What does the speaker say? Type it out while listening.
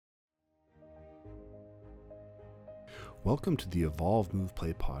Welcome to the Evolve, Move,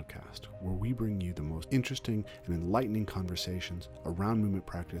 Play podcast, where we bring you the most interesting and enlightening conversations around movement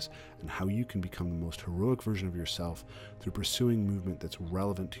practice and how you can become the most heroic version of yourself through pursuing movement that's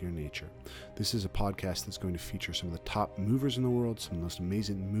relevant to your nature. This is a podcast that's going to feature some of the top movers in the world, some of the most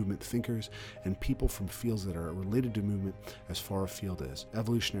amazing movement thinkers, and people from fields that are related to movement as far afield as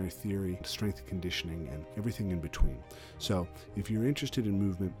evolutionary theory, strength and conditioning, and everything in between. So if you're interested in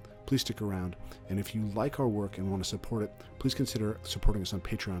movement, please stick around. And if you like our work and want to support it, please consider supporting us on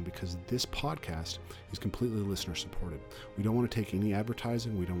Patreon, because this podcast is completely listener supported. We don't want to take any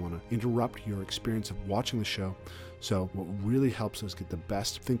advertising. We don't want to interrupt your experience of watching the show. So what really helps us get the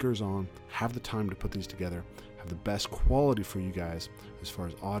best thinkers on, have the time to put these together, have the best quality for you guys as far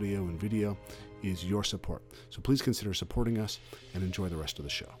as audio and video is your support. So please consider supporting us and enjoy the rest of the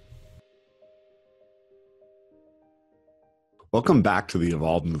show. Welcome back to the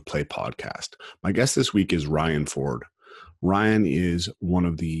Evolve, Move, Play podcast. My guest this week is Ryan Ford. Ryan is one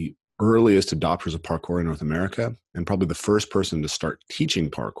of the earliest adopters of parkour in North America and probably the first person to start teaching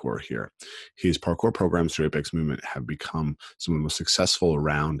parkour here. His parkour programs through Apex Movement have become some of the most successful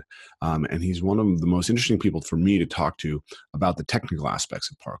around, and he's one of the most interesting people for me to talk to about the technical aspects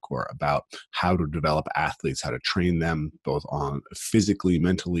of parkour, about how to develop athletes, how to train them both on physically,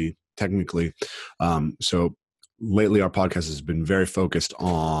 mentally, technically. Lately, our podcast has been very focused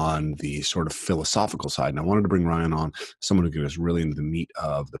on the sort of philosophical side, and I wanted to bring Ryan on, someone who get us really into the meat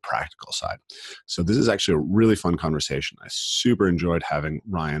of the practical side. So this is actually a really fun conversation. I super enjoyed having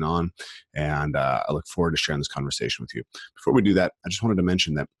Ryan on, and I look forward to sharing this conversation with you. Before we do that, I just wanted to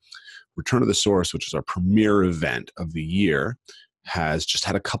mention that Return to the Source, which is our premier event of the year, has just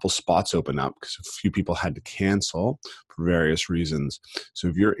had a couple spots open up because a few people had to cancel for various reasons. So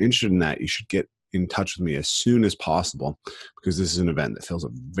if you're interested in that, you should get in touch with me as soon as possible, because this is an event that fills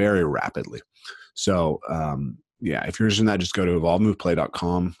up very rapidly. So if you're interested in that, just go to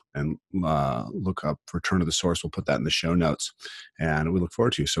evolvemoveplay.com and look up Return to the Source. We'll put that in the show notes, and we look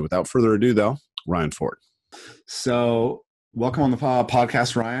forward to you. So without further ado, though, Ryan Ford. So welcome on the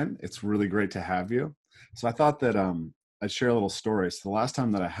podcast, Ryan. It's really great to have you. So I thought that I'd share a little story. So the last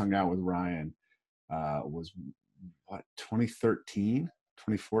time that I hung out with Ryan was 2013,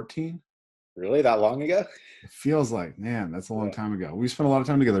 2014? Really? That long ago? It feels like, man, that's a long time ago. We spent a lot of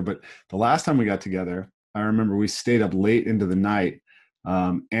time together, but the last time we got together, I remember we stayed up late into the night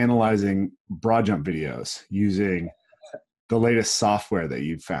analyzing broad jump videos using the latest software that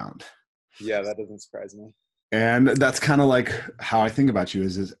you'd found. Yeah, that doesn't surprise me. And that's kind of like how I think about you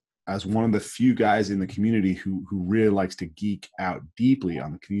is as one of the few guys in the community who really likes to geek out deeply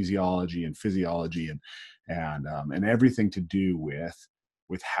on the kinesiology and physiology and everything to do with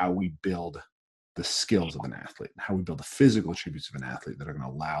how we build the skills of an athlete, how we build the physical attributes of an athlete that are going to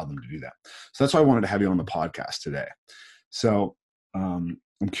allow them to do that. So that's why I wanted to have you on the podcast today. So I'm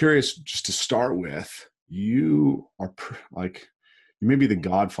curious, just to start with, you are you may be the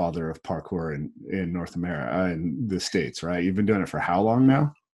godfather of parkour in North America, in the States, right? You've been doing it for how long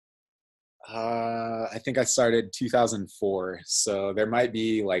now? I think I started 2004. So there might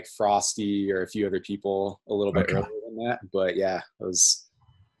be like Frosty or a few other people a little bit earlier than that. But yeah, it was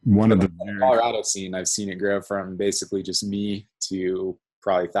one of the Colorado scene. I've seen it grow from basically just me to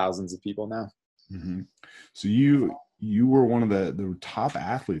probably thousands of people now. Mm-hmm. So you were one of the top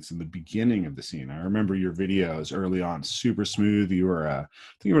athletes in the beginning of the scene. I remember your videos early on, super smooth. You were, I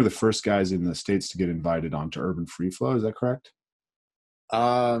think you were the first guys in the States to get invited onto Urban Free Flow. Is that correct?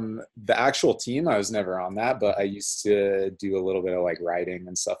 The actual team, I was never on that, but I used to do a little bit of like writing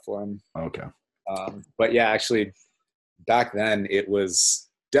and stuff for them. Okay. But yeah, actually back then it was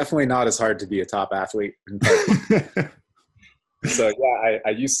definitely not as hard to be a top athlete. So yeah, I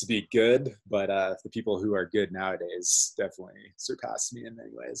used to be good, but the people who are good nowadays definitely surpassed me in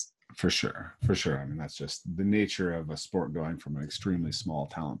many ways. For sure. I mean, that's just the nature of a sport going from an extremely small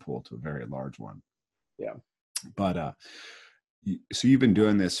talent pool to a very large one. Yeah. But so you've been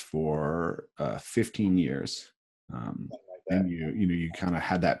doing this for 15 years. And you kind of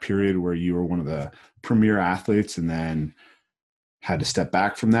had that period where you were one of the premier athletes and then had to step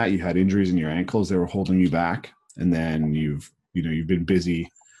back from that. You had injuries in your ankles that were holding you back. And then you've been busy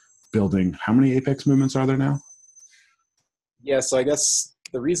building. How many Apex movements are there now? Yeah. So I guess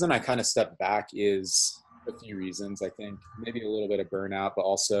the reason I kind of stepped back is a few reasons. I think maybe a little bit of burnout, but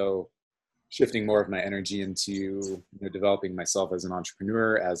also shifting more of my energy into developing myself as an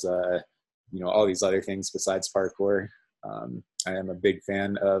entrepreneur, as all these other things besides parkour. I am a big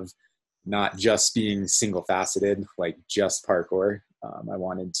fan of not just being single faceted, like just parkour. I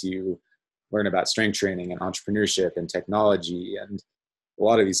wanted to learn about strength training and entrepreneurship and technology and a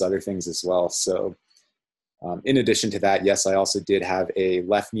lot of these other things as well. So In addition to that, yes, I also did have a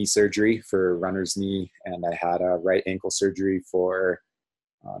left knee surgery for runner's knee, and I had a right ankle surgery for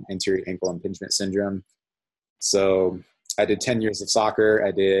anterior ankle impingement syndrome. So I did 10 years of soccer.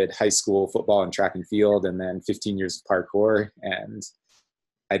 I did high school football and track and field, and then 15 years of parkour. And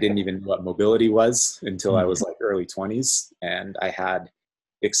I didn't even know what mobility was until I was like early 20s. And I had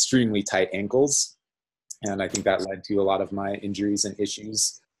extremely tight ankles. And I think that led to a lot of my injuries and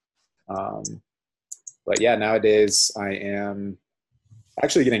issues. But yeah, nowadays I am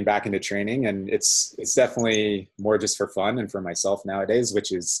actually getting back into training, and it's definitely more just for fun and for myself nowadays,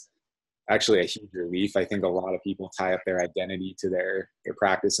 which is actually a huge relief. I think a lot of people tie up their identity to their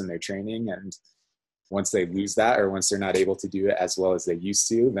practice and their training. And once they lose that, or once they're not able to do it as well as they used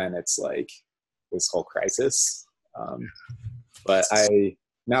to, then it's like this whole crisis. But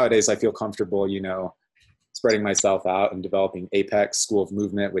nowadays I feel comfortable, spreading myself out and developing Apex School of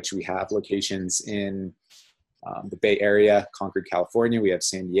Movement, which we have locations in the Bay Area, Concord, California. We have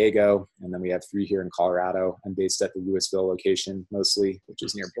San Diego, and then we have 3 here in Colorado. I'm based at the Louisville location mostly, which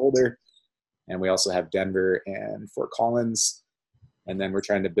is near Boulder. And we also have Denver and Fort Collins. And then we're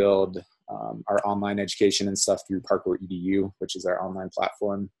trying to build our online education and stuff through Parkour EDU, which is our online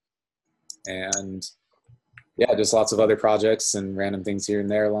platform. And yeah, just lots of other projects and random things here and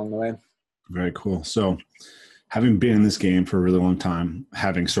there along the way. Very cool. So having been in this game for a really long time,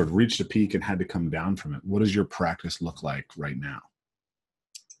 having sort of reached a peak and had to come down from it, what does your practice look like right now?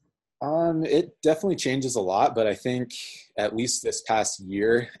 It definitely changes a lot, but I think at least this past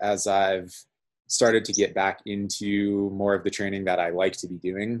year, as I've started to get back into more of the training that I like to be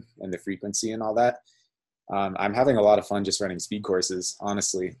doing and the frequency and all that, I'm having a lot of fun just running speed courses,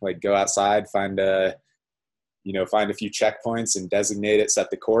 honestly. Like, go outside, find a few checkpoints and designate it, set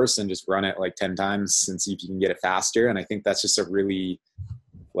the course, and just run it like 10 times and see if you can get it faster. And I think that's just a really,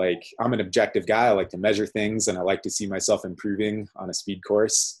 I'm an objective guy. I like to measure things, and I like to see myself improving on a speed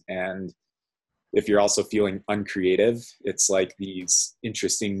course. And if you're also feeling uncreative, it's like these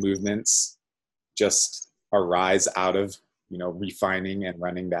interesting movements just arise out of, refining and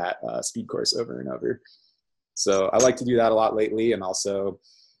running that speed course over and over. So I like to do that a lot lately. And also,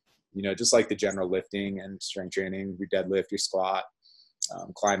 just like the general lifting and strength training, your deadlift, your squat,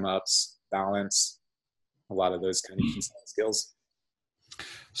 climb ups, balance, a lot of those kind of key skills.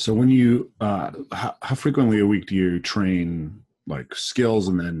 So when you, how frequently a week do you train like skills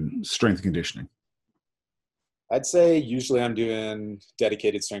and then strength and conditioning? I'd say usually I'm doing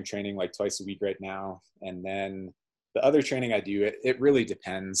dedicated strength training like twice a week right now. And then the other training I do, it really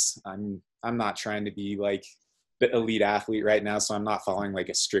depends. I'm not trying to be like the elite athlete right now, so I'm not following like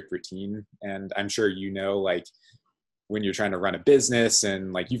a strict routine. And I'm sure like when you're trying to run a business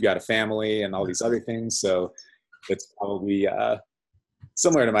and like you've got a family and all these other things, so it's probably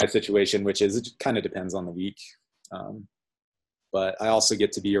similar to my situation, which is it kind of depends on the week. But I also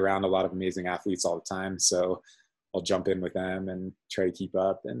get to be around a lot of amazing athletes all the time, so I'll jump in with them and try to keep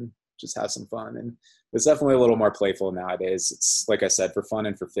up and just have some fun. And it's definitely a little more playful nowadays. It's, like I said, for fun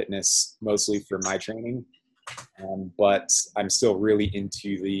and for fitness, mostly for my training. But I'm still really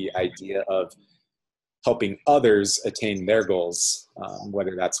into the idea of helping others attain their goals,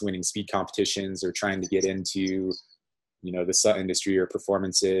 whether that's winning speed competitions or trying to get into, the SUT industry or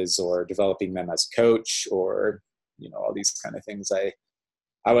performances, or developing them as a coach, or, all these kind of things.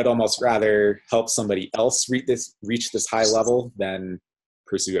 I would almost rather help somebody else reach this high level than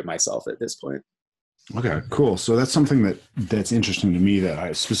pursue it myself at this point. Okay, cool. So that's something that's interesting to me that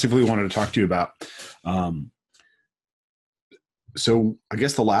I specifically wanted to talk to you about. So I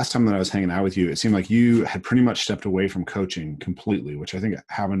guess the last time that I was hanging out with you, it seemed like you had pretty much stepped away from coaching completely, which I think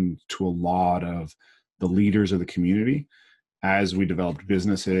happened to a lot of the leaders of the community as we developed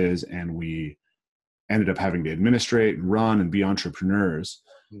businesses and we ended up having to administrate and run and be entrepreneurs.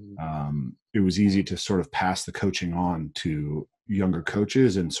 It was easy to sort of pass the coaching on to younger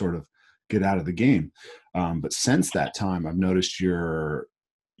coaches and sort of get out of the game. But since that time, I've noticed it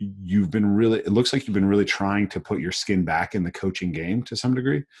looks like you've been really trying to put your skin back in the coaching game to some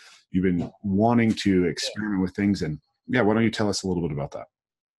degree. You've been wanting to experiment with things. And yeah, why don't you tell us a little bit about that?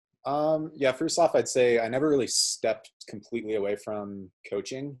 Yeah, first off, I'd say I never really stepped completely away from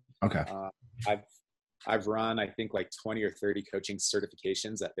coaching. Okay. I've run, I think, like 20 or 30 coaching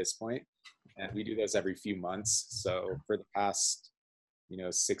certifications at this point, and we do those every few months. So for the past,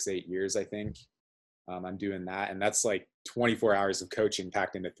 6-8 years, I think, I'm doing that. And that's like 24 hours of coaching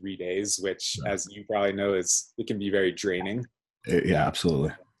packed into 3 days, which, as you probably know, it can be very draining. Yeah,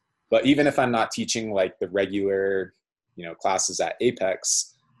 absolutely. But even if I'm not teaching like the regular, classes at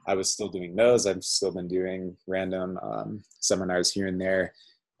Apex, I was still doing those. I've still been doing random seminars here and there.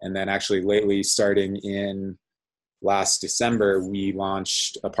 And then actually lately, starting in last December, we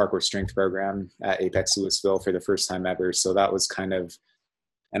launched a parkour strength program at Apex Louisville for the first time ever. So that was kind of,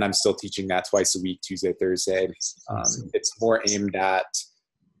 and I'm still teaching that twice a week, Tuesday, Thursday. It's more aimed at,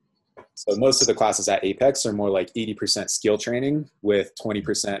 so most of the classes at Apex are more like 80% skill training with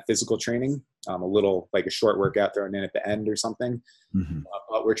 20% physical training, a little like a short workout thrown in at the end or something.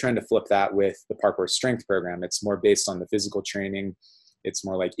 But we're trying to flip that with the parkour strength program. It's more based on the physical training. It's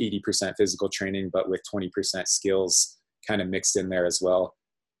more like 80% physical training, but with 20% skills kind of mixed in there as well.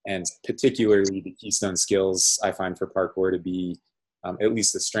 And particularly the keystone skills I find for parkour to be at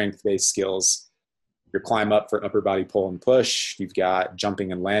least the strength-based skills. Your climb up for upper body pull and push. You've got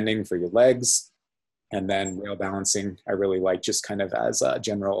jumping and landing for your legs. And then rail balancing, I really like just kind of as a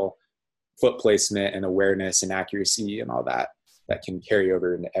general foot placement and awareness and accuracy and all that can carry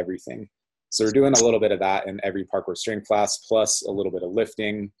over into everything. So we're doing a little bit of that in every parkour strength class, plus a little bit of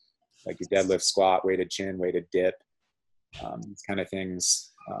lifting, like your deadlift, squat, weighted chin, weighted dip, these kind of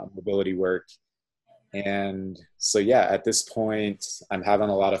things, mobility work. And so, yeah, at this point, I'm having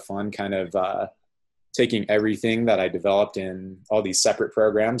a lot of fun kind of taking everything that I developed in all these separate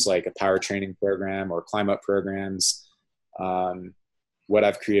programs, like a power training program or climb up programs, what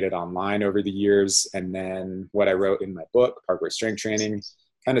I've created online over the years, and then what I wrote in my book, Parkour Strength Training,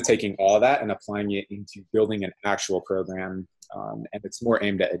 kind of taking all that and applying it into building an actual program. And it's more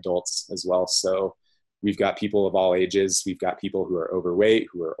aimed at adults as well. So we've got people of all ages. We've got people who are overweight,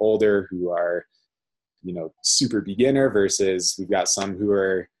 who are older, who are, super beginner, versus we've got some who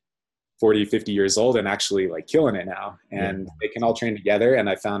are 40, 50 years old and actually like killing it now. And they can all train together. And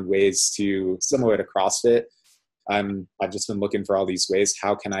I found ways to, similar to CrossFit, I've just been looking for all these ways.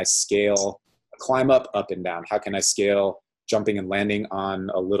 How can I scale a climb up and down? How can I scale jumping and landing on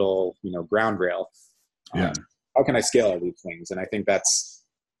a little, ground rail? How can I scale all these things? And I think that's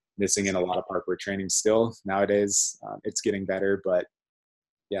missing in a lot of parkour training still nowadays. It's getting better, but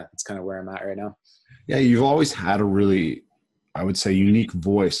yeah, it's kind of where I'm at right now. Yeah, you've always had a really, I would say, unique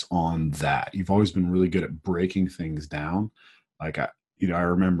voice on that. You've always been really good at breaking things down. Like, I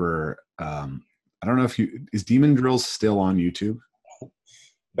remember, I don't know if is Demon Drills still on YouTube?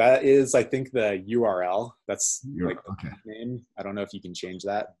 That is, I think, the URL. That's like the okay. name. I don't know if you can change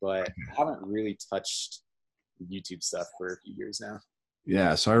that, but I haven't really touched YouTube stuff for a few years now.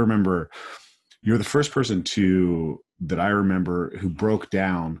 Yeah, so I remember you're the first person that I remember who broke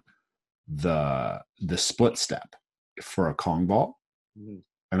down the split step for a Kong ball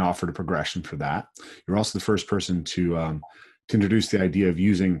and offered a progression for that. You're also the first person to introduce the idea of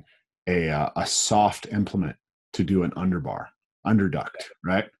using a soft implement to do an underduct,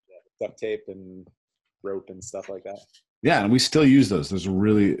 right? Yeah, duct tape and rope and stuff like that. Yeah, and we still use those. Those are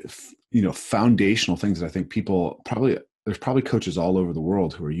really, foundational things that I think there's probably coaches all over the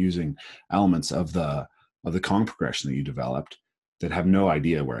world who are using elements of the Kong progression that you developed that have no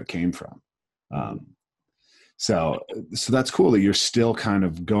idea where it came from. So that's cool that you're still kind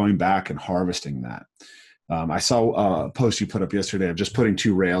of going back and harvesting that. I saw a post you put up yesterday of just putting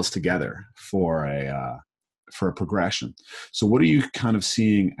two rails together for a progression. So what are you kind of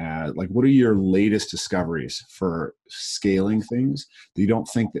seeing as, like, what are your latest discoveries for scaling things that you don't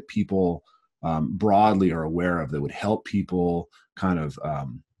think that people broadly are aware of that would help people kind of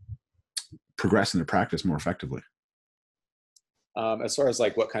progress in their practice more effectively? As far as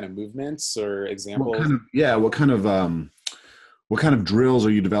like what kind of movements or examples? What kind of drills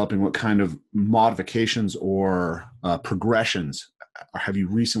are you developing? What kind of modifications or progressions have you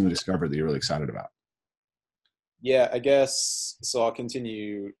recently discovered that you're really excited about? Yeah, I guess, so I'll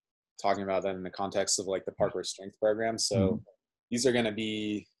continue talking about that in the context of like the parkour strength program. So these are going to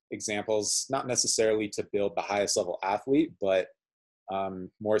be examples, not necessarily to build the highest level athlete, but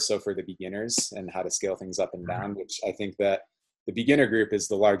more so for the beginners and how to scale things up and down, which I think that the beginner group is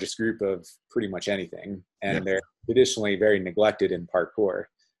the largest group of pretty much anything. And they're traditionally very neglected in parkour.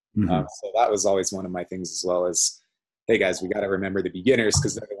 So that was always one of my things as well, as, hey guys, we got to remember the beginners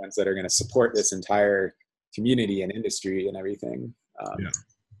because they're the ones that are going to support this entire community and industry and everything.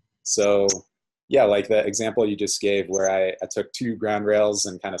 So yeah, like the example you just gave where I took two ground rails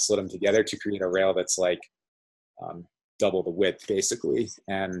and kind of slid them together to create a rail that's like double the width basically.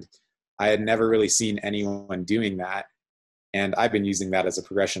 And I had never really seen anyone doing that. And I've been using that as a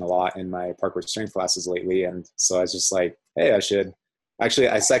progression a lot in my parkour strength classes lately. And so I was just like, hey,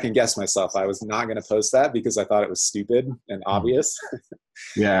 I second guessed myself. I was not going to post that because I thought it was stupid and obvious.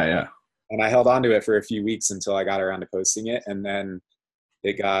 Yeah. And I held on to it for a few weeks until I got around to posting it. And then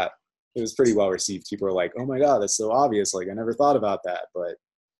it was pretty well received. People were like, oh my God, that's so obvious. Like, I never thought about that, but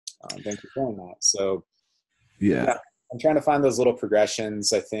thanks for showing that. So yeah, I'm trying to find those little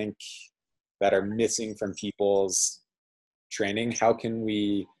progressions, I think, that are missing from people's training. How can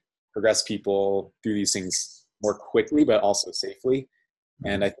we progress people through these things more quickly, but also safely?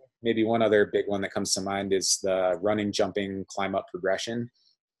 And I think maybe one other big one that comes to mind is the running, jumping, climb up progression.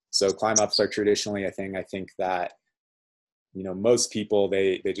 So climb ups are traditionally a thing. I think that, most people,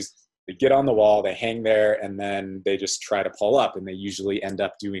 they get on the wall, they hang there, and then they just try to pull up, and they usually end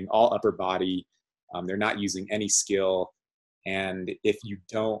up doing all upper body. They're not using any skill. And if you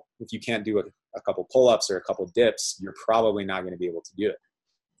can't do a couple pull-ups or a couple dips, you're probably not going to be able to do it.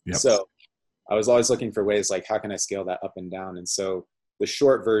 Yep. So I was always looking for ways like, how can I scale that up and down? And so the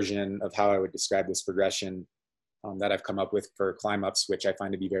short version of how I would describe this progression that I've come up with for climb ups, which I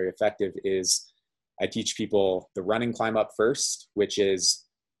find to be very effective, is I teach people the running climb up first, which is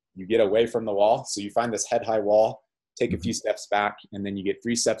you get away from the wall. So you find this head high wall, take a few steps back, and then you get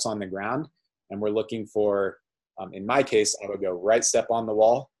 3 steps on the ground. And we're looking for, in my case, I would go right step on the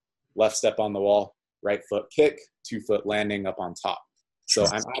wall, left step on the wall, right foot kick, 2 foot landing up on top. So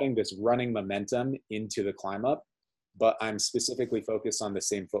I'm adding this running momentum into the climb up, but I'm specifically focused on the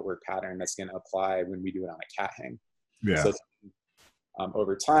same footwork pattern that's going to apply when we do it on a cat hang. Yeah. So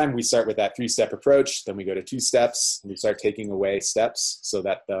over time, we start with that 3-step approach, then we go to 2 steps, and we start taking away steps so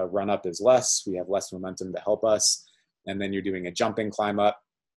that the run up is less, we have less momentum to help us. And then you're doing a jumping climb up,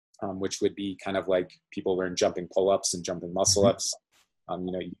 which would be kind of like people learn jumping pull-ups and jumping muscle ups. A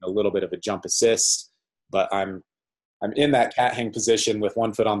little bit of a jump assist, but I'm in that cat hang position with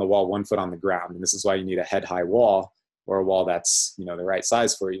 1 foot on the wall, 1 foot on the ground. And this is why you need a head high wall, or a wall that's, the right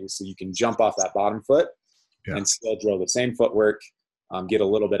size for you. So you can jump off that bottom foot and still drill the same footwork, get a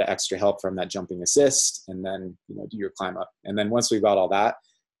little bit of extra help from that jumping assist, and then, do your climb up. And then once we've got all that,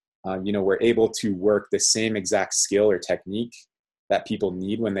 we're able to work the same exact skill or technique that people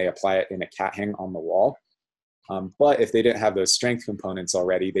need when they apply it in a cat hang on the wall. But if they didn't have those strength components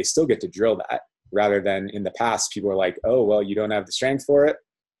already, they still get to drill that, rather than in the past, people are like, oh, well, you don't have the strength for it,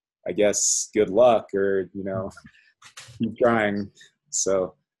 I guess good luck, or, keep trying.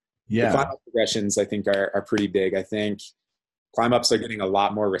 So the climb up progressions, I think, are pretty big. I think climb ups are getting a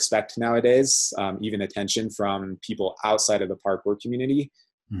lot more respect nowadays, even attention from people outside of the parkour community.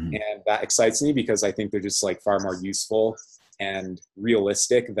 Mm-hmm. And that excites me because I think they're just like far more useful and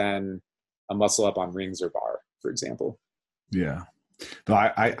realistic than a muscle up on rings or bar, for example. Yeah. No,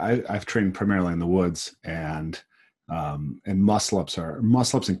 I've trained primarily in the woods, and muscle ups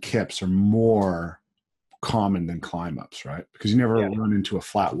and kips are more common than climb ups, right? Because you never run into a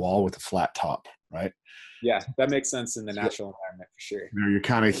flat wall with a flat top, right? Yeah, that makes sense in the natural environment for sure. You're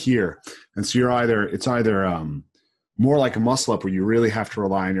kind of here, and so it's either more like a muscle up where you really have to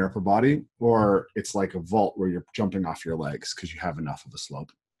rely on your upper body, or it's like a vault where you're jumping off your legs because you have enough of a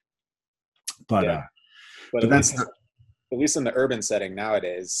slope. But that's at least in the urban setting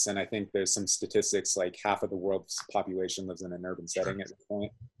nowadays, and I think there's some statistics like half of the world's population lives in an urban setting at this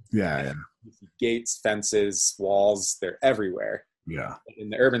point. Yeah. Gates, fences, walls, they're everywhere. Yeah. In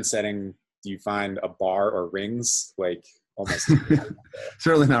the urban setting, do you find a bar or rings? Like almost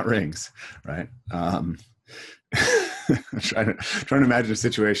certainly not rings, right? I'm trying to imagine a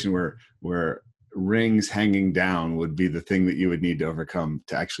situation where rings hanging down would be the thing that you would need to overcome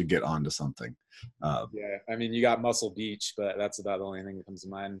to actually get onto something. I mean, you got Muscle Beach, but that's about the only thing that comes to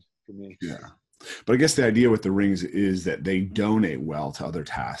mind for me. Yeah. But I guess the idea with the rings is that they donate well to other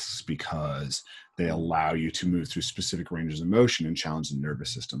tasks because they allow you to move through specific ranges of motion and challenge the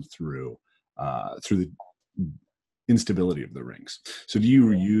nervous system through the instability of the rings. So do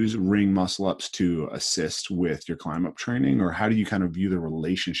you use ring muscle ups to assist with your climb up training, or how do you kind of view the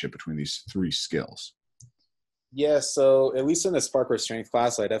relationship between these 3 skills? Yeah, so at least in this parkour strength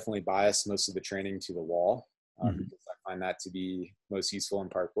class, I definitely bias most of the training to the wall because I find that to be most useful in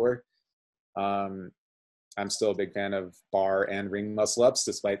parkour. I'm still a big fan of bar and ring muscle ups,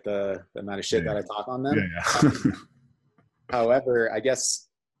 despite the amount of shit that I talk on them. Yeah. However, I guess,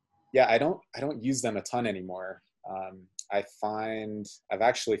 I don't use them a ton anymore. I've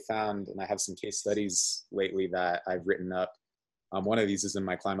actually found, and I have some case studies lately that I've written up. One of these is in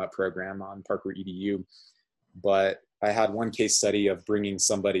my climb up program on Parkour EDU, but I had one case study of bringing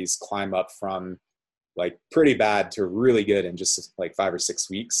somebody's climb up from like pretty bad to really good in just like 5 or 6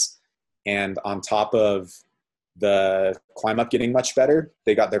 weeks. And on top of the climb up getting much better,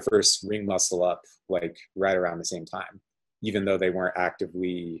 they got their first ring muscle up like right around the same time, even though they weren't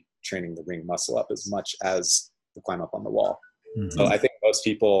actively training the ring muscle up as much as the climb up on the wall. Mm-hmm. So I think most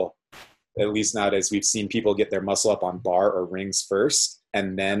people, at least nowadays, we've seen people get their muscle up on bar or rings first,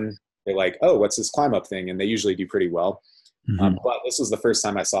 and then they're like, oh, what's this climb up thing? And they usually do pretty well. Mm-hmm. But this was the first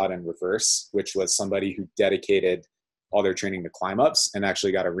time I saw it in reverse, which was somebody who dedicated all their training to climb ups, and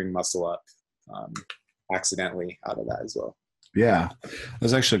actually got a ring muscle up accidentally out of that as well. Yeah.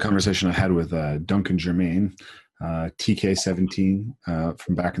 There's actually a conversation I had with Duncan Germain, TK17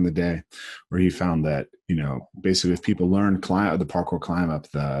 from back in the day, where he found that, basically if people learn the parkour climb up,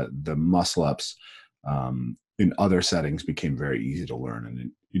 the muscle ups in other settings became very easy to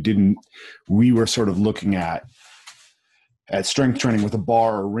learn. And we were sort of looking at strength training with a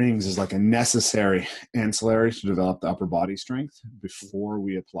bar or rings as like a necessary ancillary to develop the upper body strength before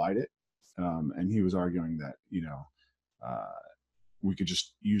we applied it. And he was arguing that, we could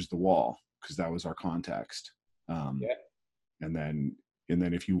just use the wall because that was our context. Yeah. And then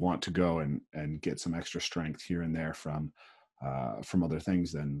if you want to go and get some extra strength here and there from other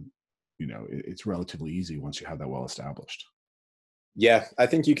things, then, it's relatively easy once you have that well established. Yeah, I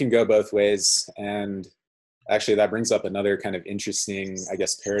think you can go both ways. And actually that brings up another kind of interesting, I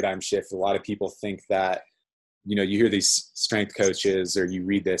guess, paradigm shift. A lot of people think that, you hear these strength coaches or you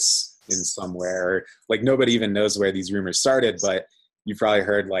read this in somewhere, or like nobody even knows where these rumors started, but you've probably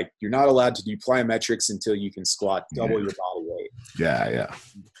heard like, you're not allowed to do plyometrics until you can squat double your body weight. Yeah.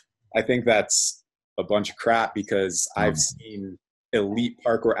 I think that's a bunch of crap because I've seen elite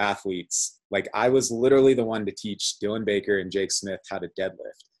parkour athletes. Like I was literally the one to teach Dylan Baker and Jake Smith how to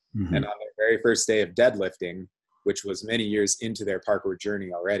deadlift. Mm-hmm. And on their very first day of deadlifting, which was many years into their parkour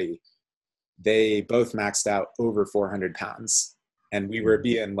journey already, they both maxed out over 400 pounds. And we were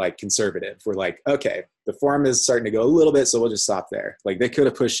being like conservative. We're like, okay, the form is starting to go a little bit, so we'll just stop there. Like they could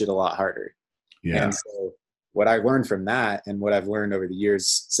have pushed it a lot harder. Yeah. And so what I learned from that, and what I've learned over the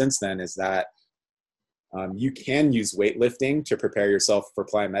years since then, is that you can use weightlifting to prepare yourself for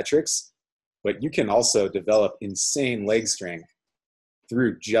plyometrics, but you can also develop insane leg strength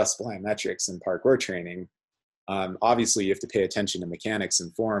through just plyometrics and parkour training. Obviously, you have to pay attention to mechanics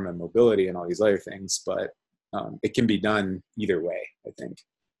and form and mobility and all these other things, but it can be done either way, I think.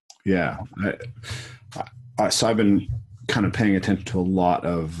 Yeah. So I've been kind of paying attention to a lot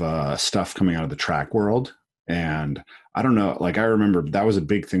of stuff coming out of the track world. And I don't know, like I remember that was a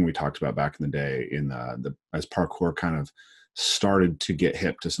big thing we talked about back in the day as parkour kind of started to get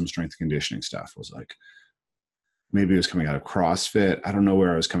hip to some strength conditioning stuff. Was like, maybe it was coming out of CrossFit. I don't know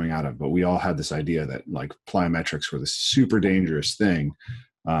where it was coming out of, but we all had this idea that like plyometrics were this super dangerous thing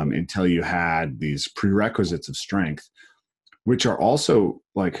until you had these prerequisites of strength, which are also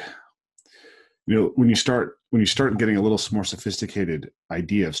like, when you start getting a little more sophisticated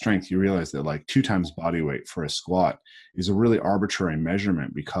idea of strength, you realize that like 2 times body weight for a squat is a really arbitrary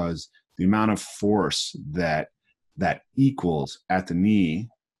measurement, because the amount of force that equals at the knee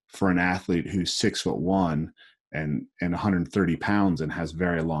for an athlete who's 6'1" and 130 pounds and has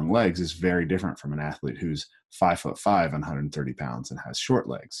very long legs is very different from an athlete who's 5'5" and 130 pounds and has short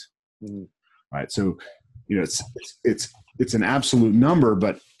legs. Mm-hmm. Right. So, it's an absolute number,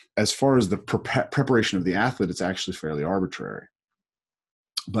 but as far as the preparation of the athlete, it's actually fairly arbitrary.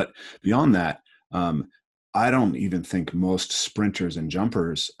 But beyond that, I don't even think most sprinters and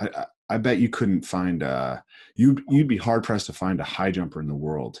jumpers, I bet you couldn't find you'd be hard pressed to find a high jumper in the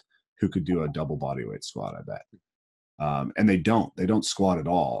world who could do a double body weight squat, I bet. And they don't squat at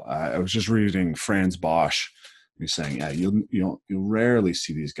all. I was just reading Franz Bosch. He's saying, yeah, you'll rarely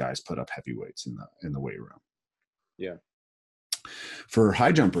see these guys put up heavy weights in the weight room. Yeah. For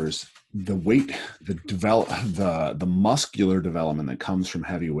high jumpers, the weight, the muscular development that comes from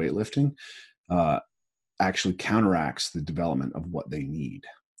heavy weightlifting actually counteracts the development of what they need.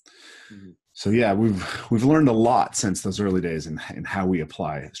 Mm-hmm. So yeah, we've learned a lot since those early days in how we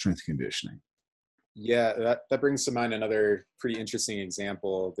apply strength conditioning. Yeah, that brings to mind another pretty interesting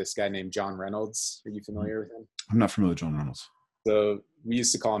example. This guy named John Reynolds. Are you familiar with him? I'm not familiar with John Reynolds. So we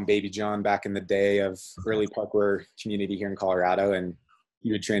used to call him Baby John back in the day of early parkour community here in Colorado. And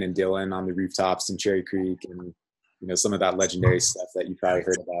he would train in Dillon on the rooftops in Cherry Creek and, some of that legendary stuff that you probably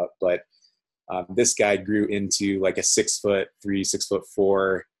heard about. But this guy grew into like a 6'3",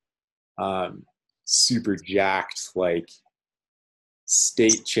 6'4", super jacked, like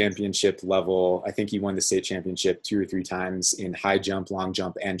state championship level. I think he won the state championship 2 or 3 times in high jump, long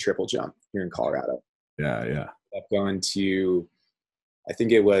jump, and triple jump here in Colorado. Yeah. Going to, I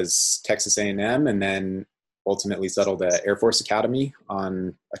think it was Texas A&M, and then ultimately settled at Air Force Academy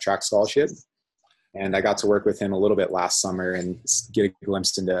on a track scholarship. And I got to work with him a little bit last summer and get a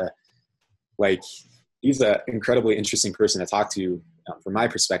glimpse into, like, he's an incredibly interesting person to talk to from my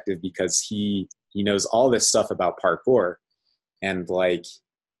perspective, because he knows all this stuff about parkour. And like,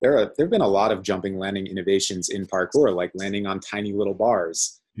 there have been a lot of jumping landing innovations in parkour, like landing on tiny little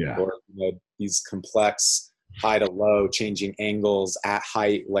bars. Yeah. Or these complex high to low, changing angles at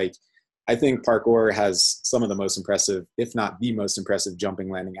height. Like, I think parkour has some of the most impressive, if not the most impressive, jumping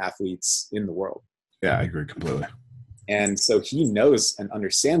landing athletes in the world. Yeah, I agree completely. And so he knows and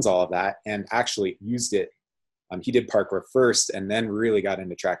understands all of that and actually used it. He did parkour first and then really got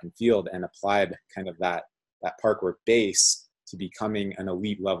into track and field and applied kind of that parkour base to becoming an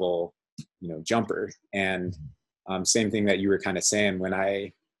elite level, jumper. And same thing that you were kind of saying, when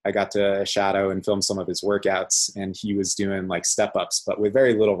I got to shadow and film some of his workouts, and he was doing like step ups, but with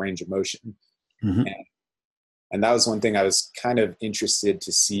very little range of motion. Mm-hmm. And that was one thing I was kind of interested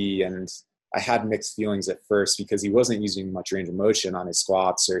to see. And I had mixed feelings at first because he wasn't using much range of motion on his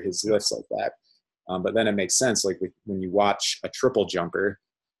squats or his lifts like that. But then it makes sense. Like when you watch a triple jumper,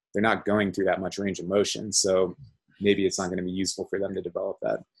 they're not going through that much range of motion. So maybe it's not going to be useful for them to develop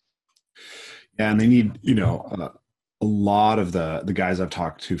that. Yeah, and they need, a lot of the guys I've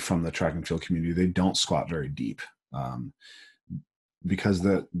talked to from the track and field community, they don't squat very deep because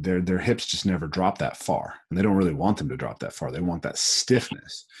their hips just never drop that far, and they don't really want them to drop that far. They want that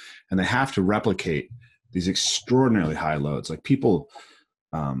stiffness, and they have to replicate these extraordinarily high loads. Like people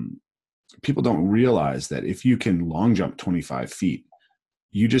don't realize that if you can long jump 25 feet,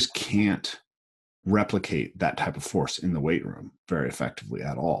 you just can't replicate that type of force in the weight room very effectively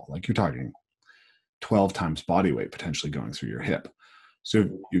at all. Like you're talking 12 times body weight potentially going through your hip. So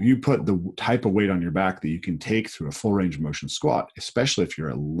if you put the type of weight on your back that you can take through a full range of motion squat, especially if you're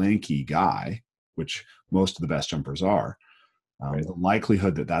a lanky guy, which most of the best jumpers are, the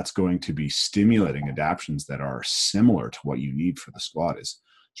likelihood that that's going to be stimulating adaptions that are similar to what you need for the squat is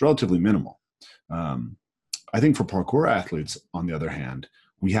relatively minimal. I think for parkour athletes, on the other hand,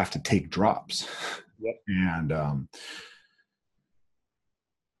 we have to take drops. Yep. And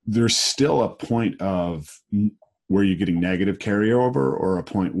there's still a point of where you're getting negative carryover, or a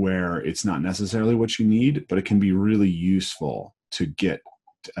point where it's not necessarily what you need, but it can be really useful to get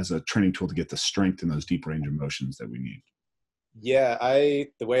as a training tool to get the strength in those deep range of motions that we need. Yeah,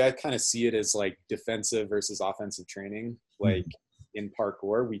 the way I kind of see it is like defensive versus offensive training. Like in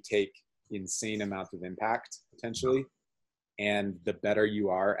parkour, we take insane amounts of impact potentially. And the better you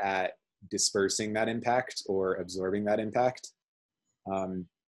are at dispersing that impact or absorbing that impact,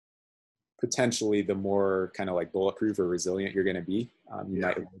 potentially the more kind of like bulletproof or resilient you're going to be. You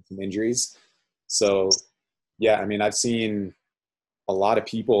might have some injuries. So yeah, I mean, I've seen a lot of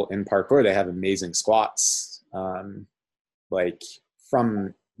people in parkour, they have amazing squats, like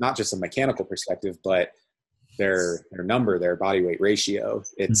from not just a mechanical perspective, but their number, their body weight ratio,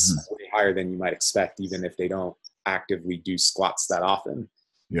 it's way higher than you might expect, even if they don't actively do squats that often.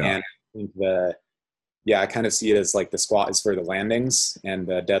 Yeah. And I think I kind of see it as like the squat is for the landings and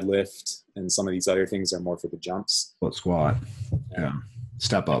the deadlift and some of these other things are more for the jumps. Split squat. Yeah.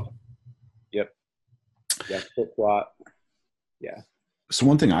 Step up. Yep. Yeah. Split squat. Yeah. So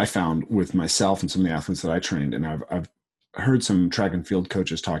one thing I found with myself and some of the athletes that I trained, and I've heard some track and field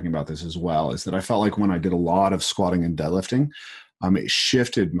coaches talking about this as well, is that I felt like when I did a lot of squatting and deadlifting, it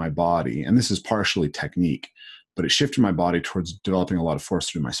shifted my body, and this is partially technique, but it shifted my body towards developing a lot of force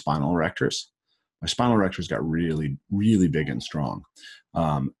through my spinal erectors. My spinal erectors got really, really big and strong.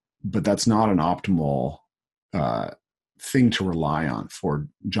 But that's not an optimal thing to rely on for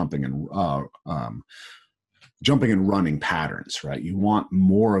jumping and running patterns, right? You want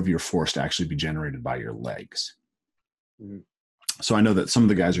more of your force to actually be generated by your legs. Mm-hmm. So I know that some of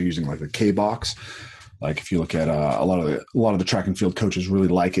the guys are using like the K-box. Like if you look at a lot of the track and field coaches really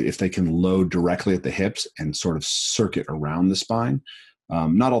like it if they can load directly at the hips and sort of circuit around the spine.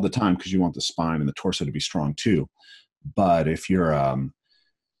 Not all the time, because you want the spine and the torso to be strong too. But if you're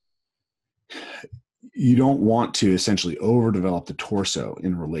you don't want to essentially overdevelop the torso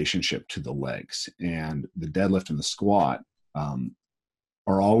in relationship to the legs, and the deadlift and the squat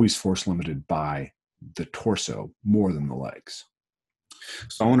are always force limited by the torso more than the legs.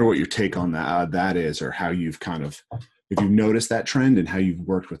 So I wonder what your take on that is, or how you've kind of, if you've noticed that trend and how you've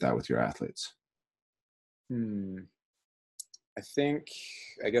worked with that with your athletes. I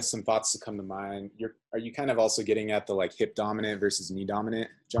guess some thoughts to come to mind. Are you kind of also getting at the like hip dominant versus knee dominant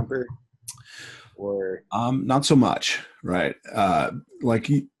jumper? Or not so much, right? Like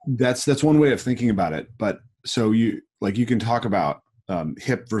that's one way of thinking about it. But so you can talk about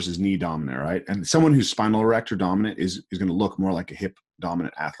hip versus knee dominant, right? And someone who's spinal erector dominant is going to look more like a hip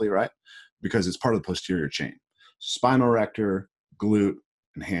dominant athlete, right? Because it's part of the posterior chain. Spinal erector, glute,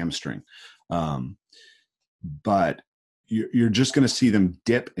 and hamstring. But you're just going to see them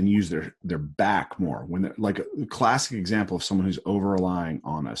dip and use their back more. When they're like a classic example of someone who's over relying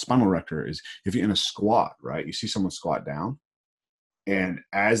on a spinal erector is if you're in a squat, right? You see someone squat down, and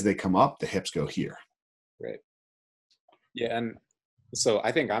as they come up, the hips go here. Right. Yeah, and So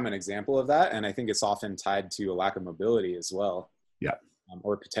I think I'm an example of that. And I think it's often tied to a lack of mobility as well, Yeah.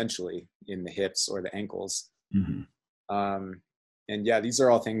 or potentially in the hips or the ankles. Mm-hmm. Um, and yeah, these are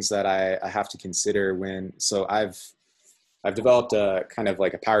all things that I have to consider so I've developed a kind of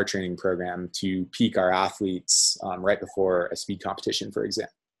like a power training program to peak our athletes right before a speed competition,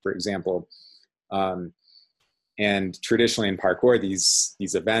 for example. Um, and traditionally in parkour, these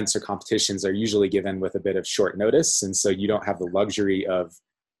events or competitions are usually given with a bit of short notice. And so you don't have the luxury of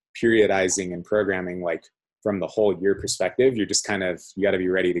periodizing and programming like from the whole year perspective. You're just kind of, you got to be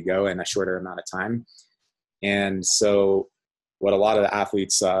ready to go in a shorter amount of time. And so what a lot of the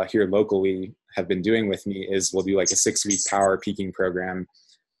athletes here locally have been doing with me is we'll do like a 6-week power peaking program,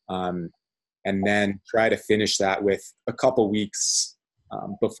 and then try to finish that with a couple weeks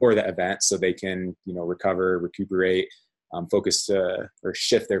before the event so they can, recover, recuperate, or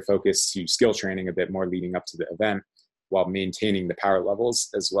shift their focus to skill training a bit more leading up to the event while maintaining the power levels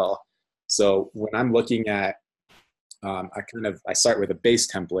as well. So when I'm looking at, I start with a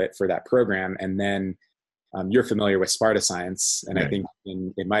base template for that program, and then you're familiar with Sparta Science, and Yeah. I think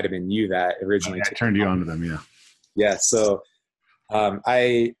it might have been you that originally I turned you on to them. Yeah. Yeah. So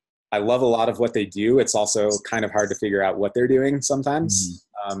I love a lot of what they do. It's also kind of hard to figure out what they're doing sometimes.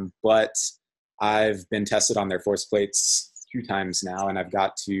 But I've been tested on their force plates 2 times now, and I've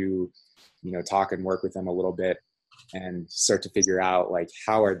got to, talk and work with them a little bit and start to figure out like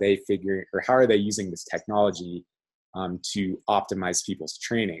how are they using this technology to optimize people's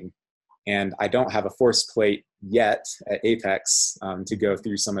training. And I don't have a force plate yet at Apex to go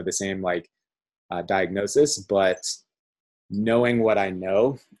through some of the same diagnosis, but knowing what I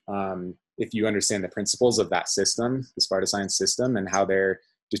know, if you understand the principles of that system, the Sparta Science system, and how they're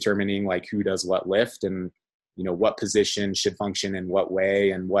determining like who does what lift and, what position should function in what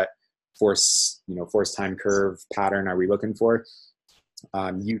way and what force time curve pattern are we looking for,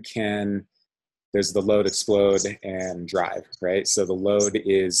 there's the load, explode, and drive, right? So the load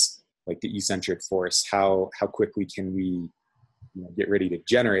is like the eccentric force. How quickly can we get ready to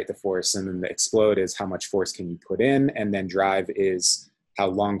generate the force? And then the explode is how much force can you put in, and then drive is how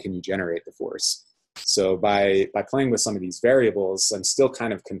long can you generate the force. So by playing with some of these variables, I'm still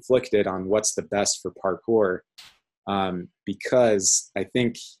kind of conflicted on what's the best for parkour, because I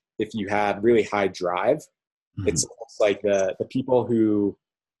think if you had really high drive, it's almost like the people who,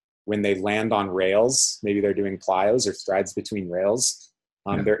 when they land on rails, maybe they're doing plyos or strides between rails,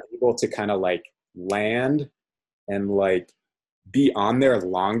 they're able to kind of like land and like be on there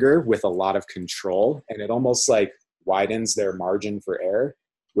longer with a lot of control, and it almost like widens their margin for error,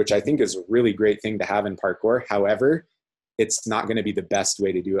 which I think is a really great thing to have in parkour. However, it's not going to be the best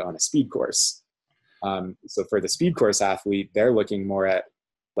way to do it on a speed course. So for the speed course athlete, they're looking more at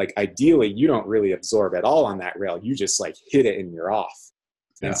like, ideally you don't really absorb at all on that rail. You just like hit it and you're off.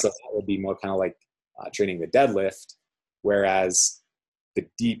 And so that would be more kind of like training the deadlift, whereas the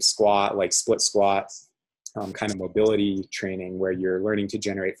deep squat, like split squat, kind of mobility training where you're learning to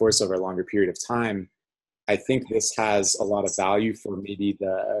generate force over a longer period of time, I think this has a lot of value for maybe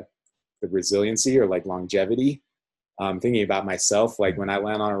the resiliency or like longevity. Thinking about myself, like when I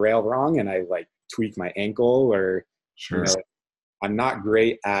land on a rail wrong and I like tweak my ankle, or I'm not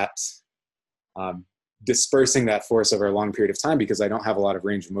great at dispersing that force over a long period of time because I don't have a lot of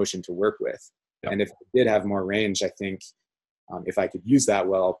range of motion to work with. And if I did have more range, I think if I could use that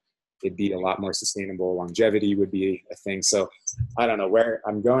well, it'd be a lot more sustainable. Longevity would be a thing. So I don't know where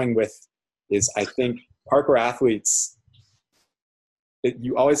I'm going with is, I think parkour athletes,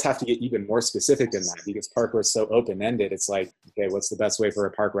 you always have to get even more specific than that because parkour is so open-ended. It's like, okay, what's the best way for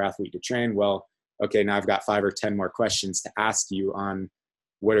a parkour athlete to train? Well, okay, now I've got 5 or 10 more questions to ask you on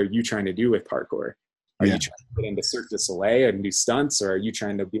what are you trying to do with parkour? Are you trying to get into Cirque du Soleil and do stunts, or are you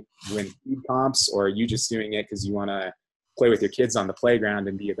trying to win food comps, or are you just doing it because you want to play with your kids on the playground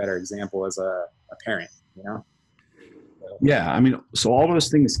and be a better example as a parent, So. Yeah, I mean, so all those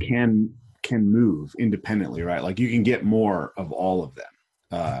things can move independently, right? Like you can get more of all of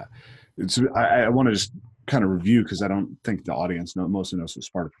them. I want to just kind of review, because I don't think the audience mostly knows what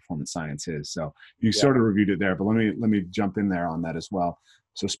Sparta Performance Science is. So you sort of reviewed it there, but let me jump in there on that as well.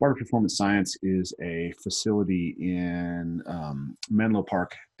 So Sparta Performance Science is a facility in Menlo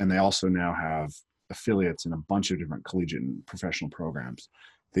Park, and they also now have affiliates in a bunch of different collegiate and professional programs.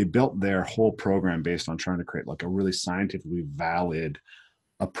 They built their whole program based on trying to create like a really scientifically valid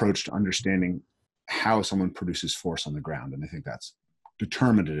approach to understanding how someone produces force on the ground. And I think that's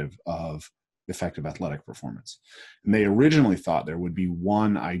determinative of effective athletic performance. And they originally thought there would be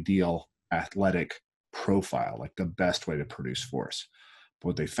one ideal athletic profile, like the best way to produce force. But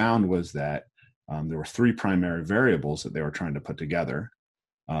what they found was that There were three primary variables that they were trying to put together,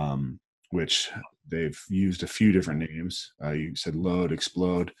 which they've used a few different names. You said load,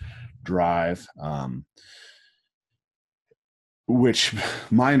 explode, drive, which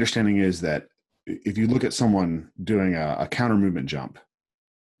my understanding is that if you look at someone doing a counter movement jump,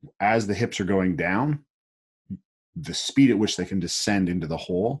 as the hips are going down, the speed at which they can descend into the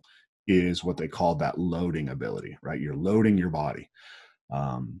hole is what they call that loading ability, right? You're loading your body.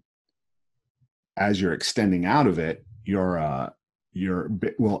 As you're extending out of it,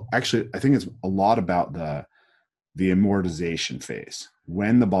 well, actually, I think it's a lot about the amortization phase.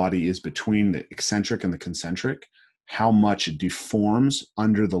 When the body is between the eccentric and the concentric, how much it deforms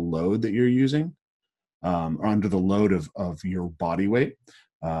under the load that you're using, or under the load of your body weight,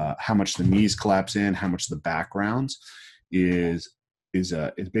 how much the knees collapse in, how much the back rounds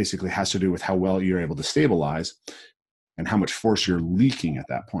it basically has to do with how well you're able to stabilize and how much force you're leaking at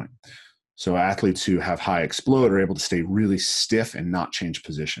that point. So athletes who have high explode are able to stay really stiff and not change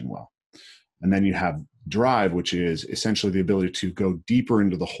position well. And then you have drive, which is essentially the ability to go deeper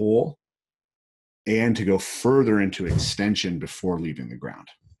into the hole and to go further into extension before leaving the ground.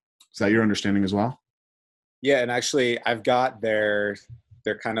 Is that your understanding as well? Yeah, and actually I've got their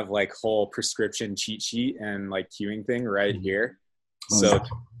kind of like whole prescription cheat sheet and like cueing thing right here. So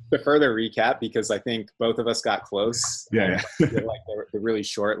to further recap, because I think both of us got close. Yeah. Like the really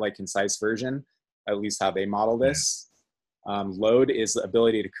short, like concise version, at least how they model this. Load is the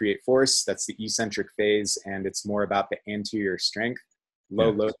ability to create force. That's the eccentric phase, and it's more about the anterior strength.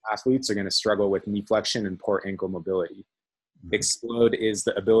 Low load athletes are going to struggle with knee flexion and poor ankle mobility. Explode is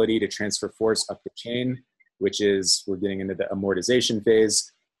the ability to transfer force up the chain, which is, we're getting into the amortization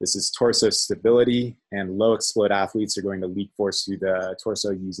phase. This is torso stability, and low explode athletes are going to leak force through the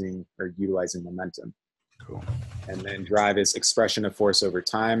torso utilizing momentum. Cool. And then drive is expression of force over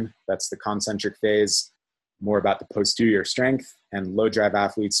time. That's the concentric phase, more about the posterior strength, and low drive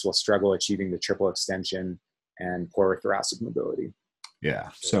athletes will struggle achieving the triple extension and poor thoracic mobility. Yeah.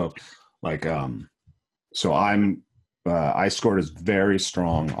 So like, I scored as very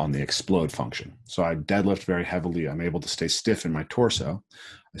strong on the explode function. So I deadlift very heavily. I'm able to stay stiff in my torso.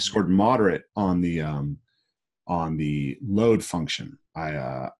 I scored moderate on the load function.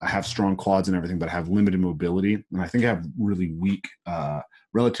 I have strong quads and everything, but I have limited mobility. And I think I have really weak,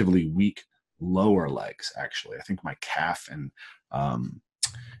 relatively weak lower legs, actually. I think my calf and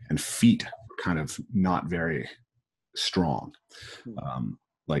feet are kind of not very strong.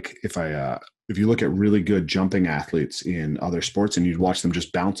 Like if you look at really good jumping athletes in other sports and you'd watch them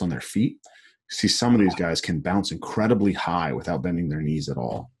just bounce on their feet, see some of these guys can bounce incredibly high without bending their knees at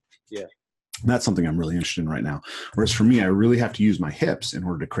all. Yeah. And that's something I'm really interested in right now. Whereas for me, I really have to use my hips in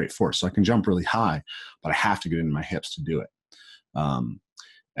order to create force. So I can jump really high, but I have to get into my hips to do it.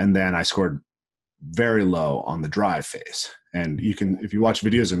 And then I scored very low on the drive phase. And you can, if you watch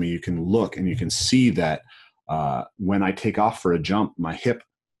videos of me, you can look and you can see that when I take off for a jump, my hip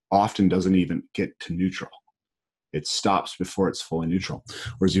often doesn't even get to neutral. It stops before it's fully neutral.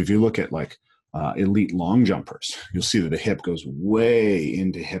 Whereas if you look at like elite long jumpers, you'll see that the hip goes way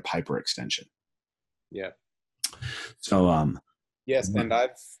into hip hyperextension. Yeah. So yes, and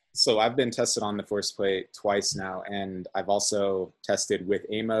I've been tested on the force plate twice now, and I've also tested with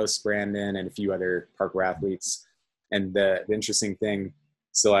Amos, Brandon, and a few other parkour athletes. And the interesting thing,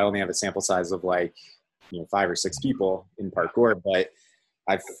 so I only have a sample size of like 5 or 6 people in parkour, but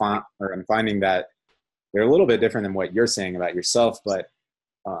I'm finding that they're a little bit different than what you're saying about yourself. But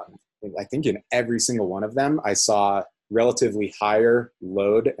I think in every single one of them, I saw relatively higher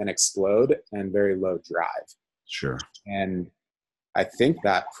load and explode and very low drive. Sure. And I think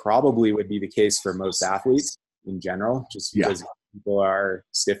that probably would be the case for most athletes in general, just because people are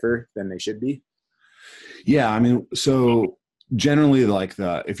stiffer than they should be. Yeah. I mean, so generally like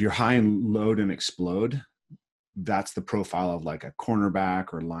if you're high in load and explode, that's the profile of like a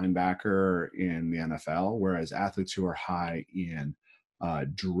cornerback or linebacker in the NFL. Whereas athletes who are high in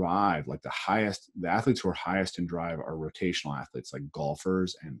drive, like the athletes who are highest in drive are rotational athletes like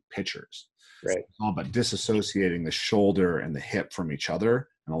golfers and pitchers. Right. It's all about disassociating the shoulder and the hip from each other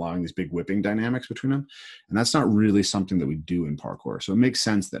and allowing these big whipping dynamics between them. And that's not really something that we do in parkour. So it makes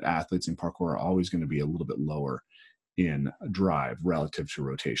sense that athletes in parkour are always going to be a little bit lower in drive relative to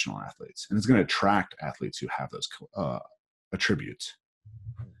rotational athletes. And it's going to attract athletes who have those attributes.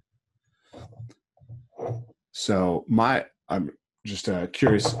 So I'm just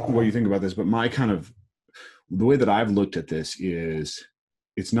curious what you think about this, but the way that I've looked at this is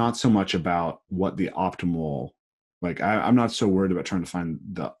it's not so much about what the optimal, like I'm not so worried about trying to find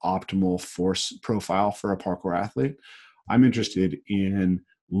the optimal force profile for a parkour athlete. I'm interested in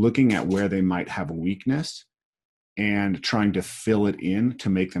looking at where they might have a weakness and trying to fill it in to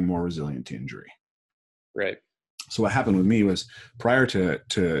make them more resilient to injury. Right. So what happened with me was, prior to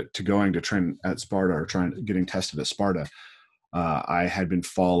going to train at Sparta, or getting tested at Sparta, I had been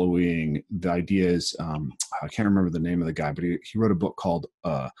following the ideas. I can't remember the name of the guy, but he wrote a book called,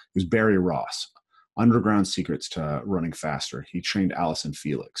 it was Barry Ross, Underground Secrets to Running Faster. He trained Allison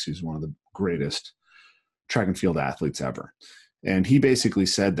Felix, who's one of the greatest track and field athletes ever. And he basically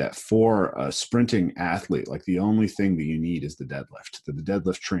said that for a sprinting athlete, like, the only thing that you need is the deadlift. That the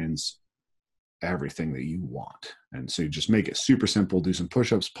deadlift trains everything that you want. And so you just make it super simple, do some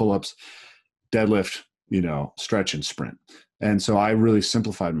push-ups, pull-ups, deadlift, stretch and sprint. And so I really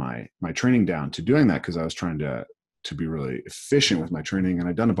simplified my training down to doing that, because I was trying to be really efficient with my training. And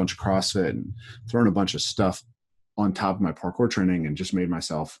I'd done a bunch of CrossFit and thrown a bunch of stuff on top of my parkour training, and just made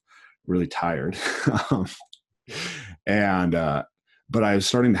myself really tired. But I was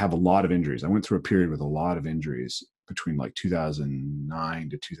starting to have a lot of injuries. I went through a period with a lot of injuries between like 2009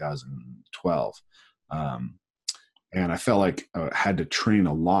 to 2012. And I felt like I had to train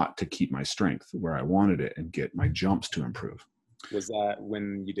a lot to keep my strength where I wanted it and get my jumps to improve. Was that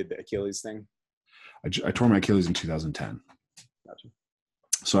when you did the Achilles thing? I tore my Achilles in 2010. Gotcha.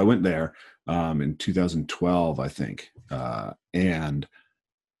 So I went there in 2012, I think. And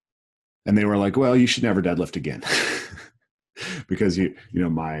they were like, well, you should never deadlift again. Because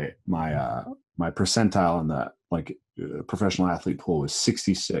my percentile in the professional athlete pool was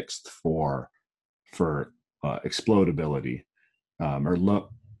 66th for explodability,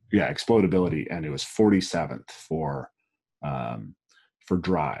 explodability, and it was 47th for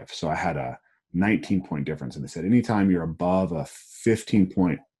drive. So I had a 19-point difference, and they said anytime you're above a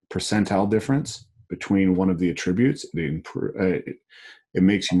 15-point percentile difference between one of the attributes, it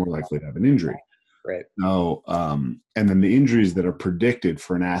makes you more likely to have an injury. Right. So, and then the injuries that are predicted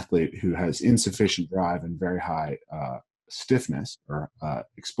for an athlete who has insufficient drive and very high stiffness or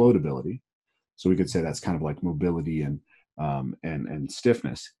explodability, so we could say that's kind of like mobility and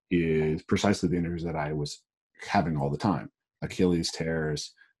stiffness, is precisely the injuries that I was having all the time: Achilles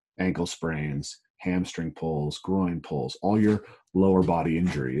tears, ankle sprains, hamstring pulls, groin pulls. All your lower body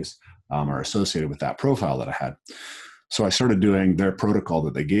injuries are associated with that profile that I had. So I started doing their protocol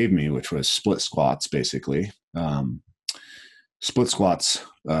that they gave me, which was split squats, basically. Split squats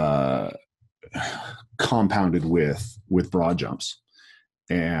compounded with broad jumps.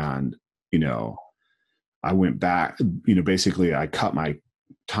 And, I went back, basically I cut my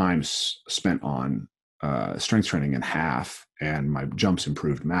time spent on strength training in half, and my jumps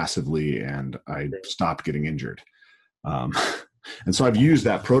improved massively, and I stopped getting injured. And so I've used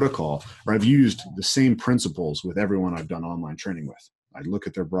that protocol, or I've used the same principles with everyone I've done online training with. I look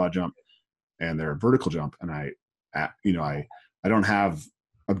at their broad jump and their vertical jump, and I don't have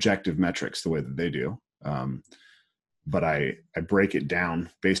objective metrics the way that they do. But I break it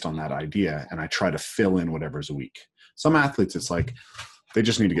down based on that idea, and I try to fill in whatever's weak. Some athletes, it's like they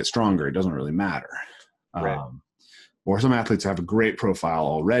just need to get stronger. It doesn't really matter. Right. Or some athletes have a great profile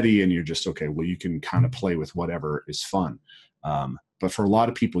already, and you're just, okay, well, you can kind of play with whatever is fun. But for a lot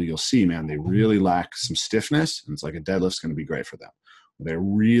of people, you'll see, man, they really lack some stiffness, and it's like a deadlift's going to be great for them. They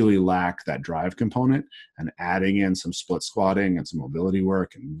really lack that drive component, and adding in some split squatting and some mobility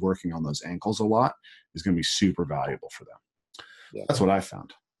work and working on those ankles a lot is going to be super valuable for them. Yeah. That's what I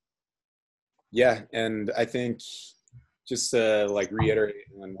found. Yeah. And I think, just to reiterate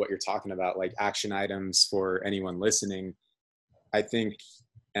on what you're talking about, action items for anyone listening, I think,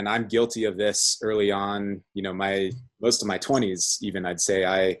 and I'm guilty of this early on, most of my 20s, even, I'd say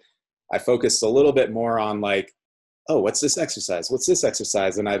I focused a little bit more on oh, what's this exercise? What's this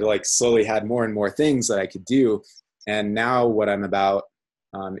exercise? And I'd slowly had more and more things that I could do. And now what I'm about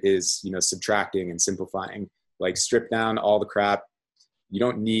is, subtracting and simplifying, strip down all the crap. You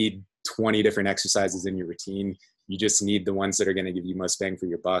don't need 20 different exercises in your routine. You just need the ones that are going to give you most bang for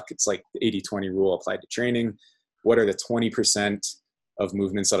your buck. It's like the 80-20 rule applied to training. What are the 20% of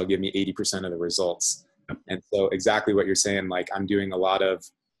movements that'll give me 80% of the results? And so exactly what you're saying, I'm doing a lot of,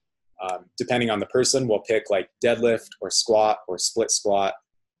 depending on the person, we'll pick deadlift or squat or split squat.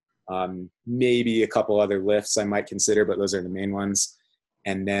 Maybe a couple other lifts I might consider, but those are the main ones.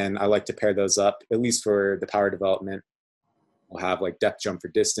 And then I like to pair those up, at least for the power development. We'll have depth jump for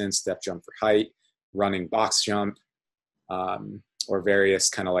distance, depth jump for height, running box jump, or various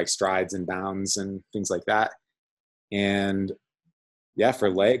kind of strides and bounds and things like that. And yeah,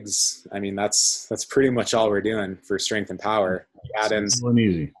 for legs, I mean, that's pretty much all we're doing for strength and power. Add in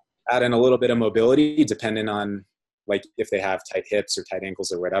a little bit of mobility, depending on if they have tight hips or tight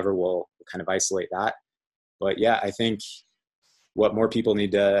ankles or whatever, we'll kind of isolate that. But yeah, I think what more people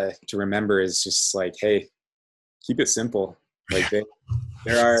need to remember is just like, hey, keep it simple. Like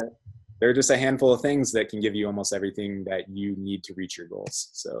there are just a handful of things that can give you almost everything that you need to reach your goals.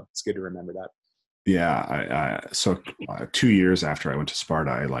 So it's good to remember that. Yeah. So 2 years after I went to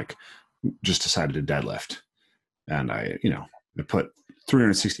Sparta, I like just decided to deadlift, and I put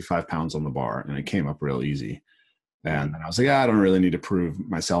 365 pounds on the bar, and it came up real easy. And then I was like, I don't really need to prove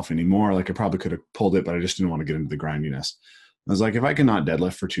myself anymore. Like I probably could have pulled it, but I just didn't want to get into the grindiness. I was like, if I cannot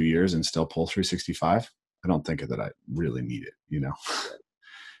deadlift for 2 years and still pull 365, I don't think that I really need it.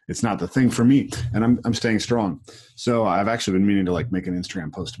 It's not the thing for me, and I'm staying strong. So I've actually been meaning to like make an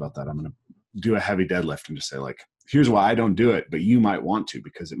Instagram post about that. I'm going to do a heavy deadlift and just say like, here's why I don't do it, but you might want to,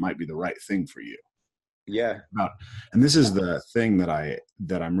 because it might be the right thing for you. Yeah. And this is the thing that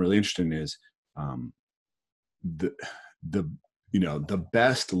I'm really interested in is, the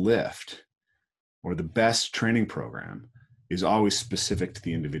best lift or the best training program is always specific to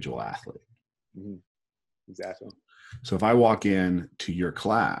the individual athlete. Mm-hmm. Exactly. So if I walk in to your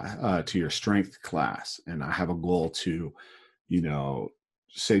class, to your strength class, and I have a goal to,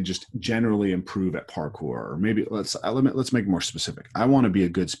 say just generally improve at parkour, or maybe let's make it more specific. I want to be a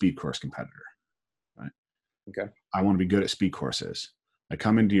good speed course competitor, right? Okay. I want to be good at speed courses. I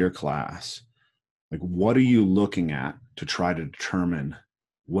come into your class. Like, what are you looking at to try to determine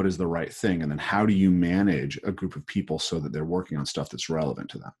what is the right thing? And then how do you manage a group of people so that they're working on stuff that's relevant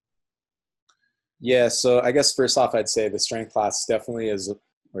to them? Yeah. So I guess first off, I'd say the strength class definitely is,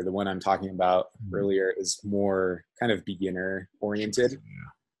 or the one I'm talking about earlier, is more kind of beginner oriented.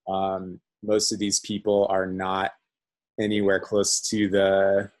 Yeah. Most of these people are not anywhere close to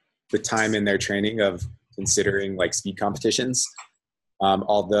the time in their training of considering like speed competitions.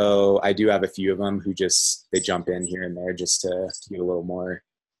 Although I do have a few of them who they jump in here and there just to get a little more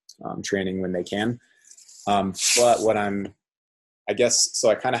training when they can. But so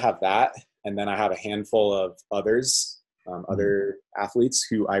I kind of have that. And then I have a handful of others, other athletes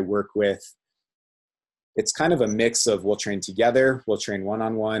who I work with. It's kind of a mix of we'll train together, we'll train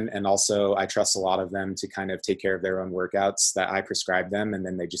one-on-one, and also I trust a lot of them to kind of take care of their own workouts that I prescribe them, and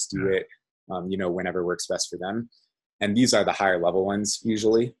then they just do it, whenever works best for them. And these are the higher level ones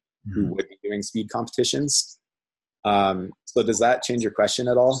usually who would be doing speed competitions. So does that change your question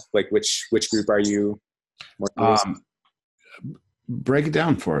at all? Like which group are you more curious? Break it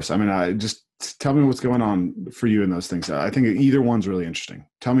down for us. I mean, just tell me what's going on for you in those things. I think either one's really interesting.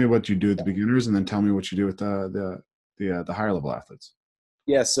 Tell me what you do with the beginners, and then tell me what you do with the higher level athletes.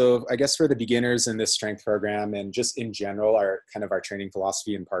 Yeah. So I guess for the beginners in this strength program, and just in general, our training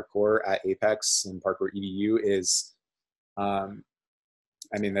philosophy in parkour at Apex and Parkour EDU is,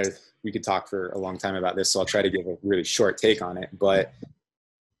 we could talk for a long time about this, so I'll try to give a really short take on it. But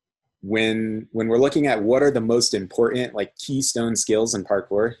when we're looking at what are the most important like keystone skills in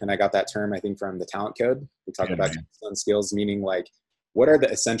parkour, and I got that term I think from the talent code. We talk about keystone skills, meaning like what are the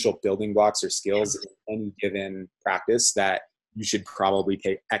essential building blocks or skills in any given practice that you should probably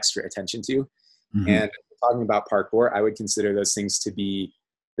pay extra attention to. Mm-hmm. And talking about parkour, I would consider those things to be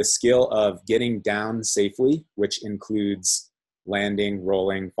the skill of getting down safely, which includes landing,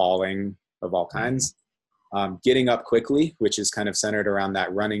 rolling, falling of all kinds. Getting up quickly, which is kind of centered around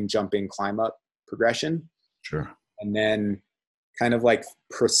that running, jumping, climb up progression. Sure. And then kind of like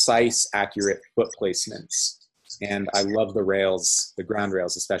precise, accurate foot placements. And I love the rails, the ground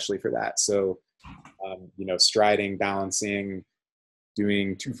rails, especially for that. So, striding, balancing,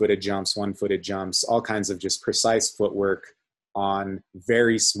 doing 2-footed jumps, 1-footed jumps, all kinds of just precise footwork on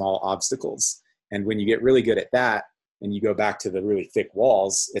very small obstacles. And when you get really good at that and you go back to the really thick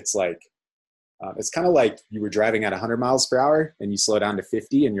walls, it's like, it's kind of like you were driving at 100 miles per hour and you slow down to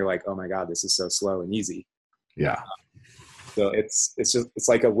 50 and you're like, oh my God, this is so slow and easy. Yeah. So it's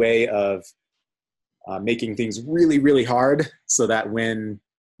like a way of making things really, really hard so that when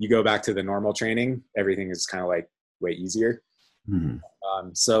you go back to the normal training, everything is kind of like way easier. Mm-hmm.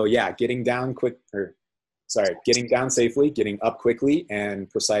 So yeah, getting down safely, getting up quickly, and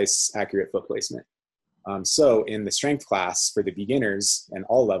precise, accurate foot placement. So in the strength class for the beginners and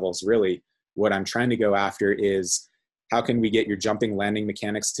all levels, really, what I'm trying to go after is how can we get your jumping landing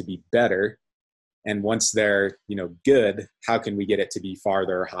mechanics to be better? And once they're, good, how can we get it to be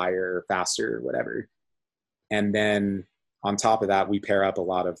farther, higher, faster, whatever? And then on top of that, we pair up a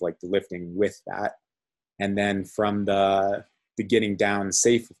lot of like the lifting with that. And then from the getting down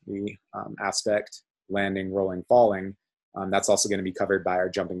safely aspect, landing, rolling, falling, that's also going to be covered by our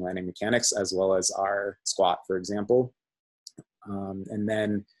jumping landing mechanics as well as our squat, for example. And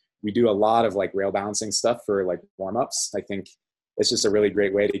then we do a lot of like rail balancing stuff for like warm-ups. I think it's just a really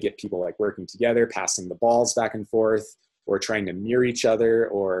great way to get people like working together, passing the balls back and forth, or trying to mirror each other,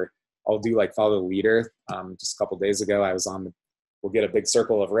 or I'll do like follow the leader. Just a couple of days ago, I was we'll get a big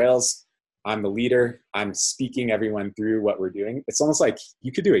circle of rails. I'm the leader. I'm speaking everyone through what we're doing. It's almost like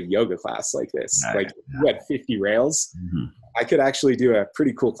you could do a yoga class like this. If you had 50 rails, I could actually do a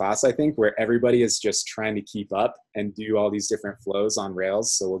pretty cool class, I think, where everybody is just trying to keep up and do all these different flows on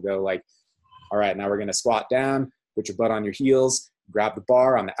rails. So we'll go like, all right, now we're going to squat down, put your butt on your heels, grab the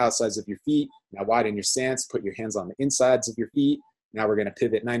bar on the outsides of your feet. Now widen your stance, put your hands on the insides of your feet. Now we're going to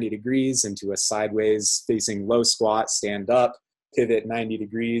pivot 90 degrees into a sideways facing low squat, stand up, pivot 90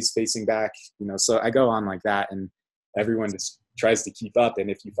 degrees, facing back. So I go on like that, and everyone just tries to keep up. And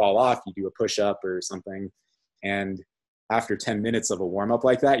if you fall off, you do a push up or something. And after 10 minutes of a warm up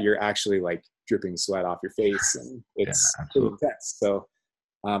like that, you're actually like dripping sweat off your face, and it's pretty intense. So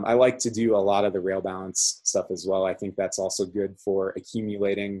I like to do a lot of the rail balance stuff as well. I think that's also good for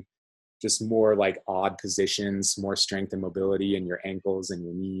accumulating just more like odd positions, more strength and mobility in your ankles and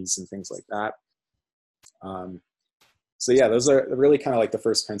your knees and things like that. So yeah, those are really kind of like the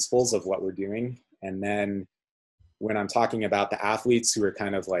first principles of what we're doing. And then when I'm talking about the athletes who are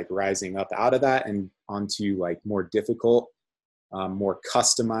kind of like rising up out of that and onto like more difficult, more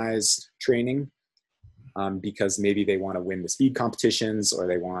customized training, because maybe they want to win the speed competitions or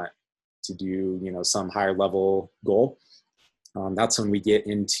they want to do, some higher level goal. That's when we get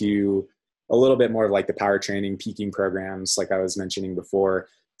into a little bit more of like the power training, peaking programs, like I was mentioning before.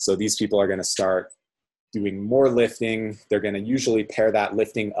 So these people are going to start doing more lifting. They're going to usually pair that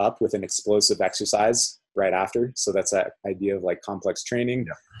lifting up with an explosive exercise right after. So that's that idea of like complex training.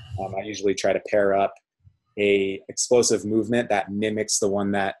 I usually try to pair up a explosive movement that mimics the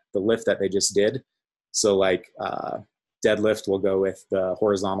lift that they just did. So like deadlift will go with the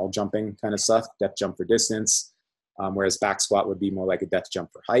horizontal jumping kind of stuff, depth jump for distance, whereas back squat would be more like a depth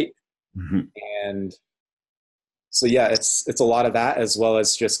jump for height. And so yeah, it's a lot of that, as well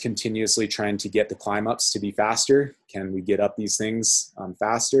as just continuously trying to get the climb ups to be faster. Can we get up these things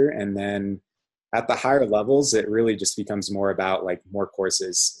faster? And then at the higher levels, it really just becomes more about like more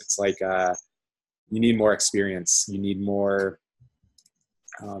courses. It's like you need more experience. You need more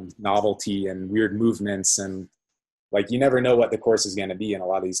novelty and weird movements. And like, you never know what the course is going to be in a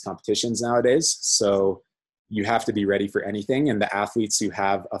lot of these competitions nowadays. So you have to be ready for anything. And the athletes who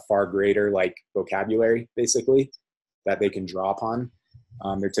have a far greater like vocabulary, basically, that they can draw upon,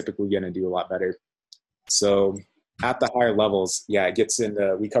 they're typically going to do a lot better. So at the higher levels, yeah, it gets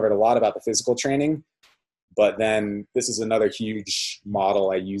into, we covered a lot about the physical training, but then this is another huge model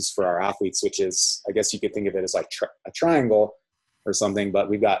I use for our athletes, which is, I guess you could think of it as like a triangle or something, but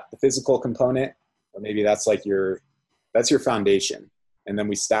we've got the physical component, or maybe that's like that's your foundation. And then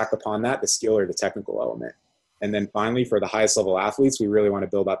we stack upon that the skill or the technical element. And then finally, for the highest level athletes, we really want to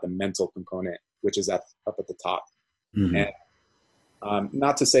build out the mental component, which is up at the top. And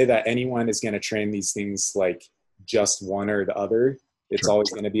not to say that anyone is going to train these things like just one or the other. It's always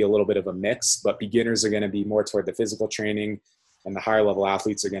going to be a little bit of a mix, but beginners are going to be more toward the physical training, and the higher level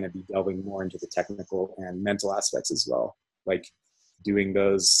athletes are going to be delving more into the technical and mental aspects as well, like doing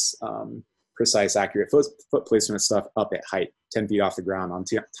those precise, accurate foot placement stuff up at height, 10 feet off the ground on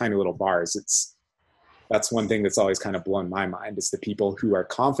tiny little bars. That's one thing that's always kind of blown my mind, is the people who are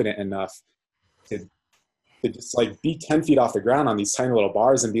confident enough to just like be 10 feet off the ground on these tiny little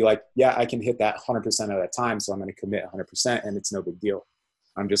bars and be like, yeah, I can hit that 100% of the time. So I'm going to commit 100% and it's no big deal.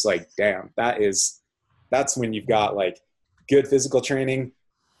 I'm just like, damn, that's when you've got like good physical training,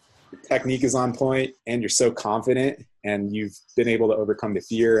 your technique is on point, and you're so confident and you've been able to overcome the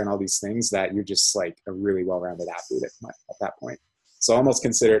fear and all these things that you're just like a really well-rounded athlete at that point. So I almost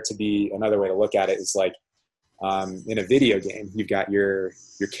consider it to be, another way to look at it is like in a video game, you've got your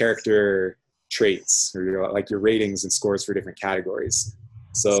character traits, or your ratings and scores for different categories.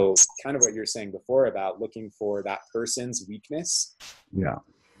 So kind of what you're saying before about looking for that person's weakness. Yeah.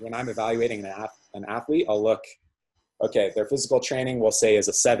 When I'm evaluating an athlete, I'll look, okay, their physical training we'll say is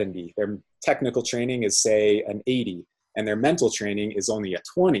a 70. Their technical training is say an 80, and their mental training is only a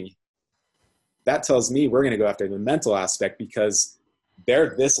 20. That tells me we're going to go after the mental aspect, because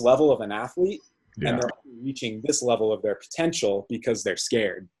they're this level of an athlete, and they're only reaching this level of their potential because they're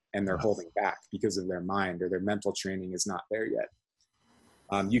scared and they're holding back because of their mind, or their mental training is not there yet.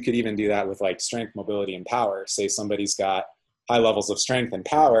 You could even do that with like strength, mobility, and power. Say somebody's got high levels of strength and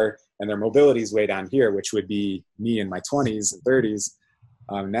power, and their mobility is way down here, which would be me in my 20s and 30s.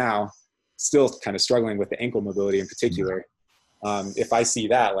 Now, still kind of struggling with the ankle mobility in particular. If I see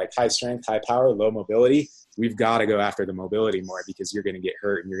that, like high strength, high power, low mobility, we've got to go after the mobility more, because you're going to get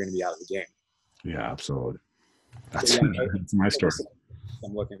hurt and you're going to be out of the game. Yeah, absolutely. That's my story.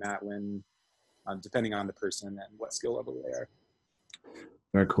 I'm looking at when depending on the person and what skill level they are.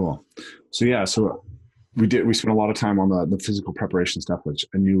 Very cool. So yeah, so we spent a lot of time on the physical preparation stuff, which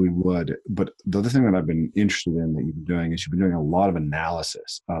I knew we would. But the other thing that I've been interested in that you've been doing is you've been doing a lot of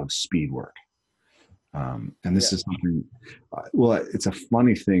analysis of speed work. And this is something, well, it's a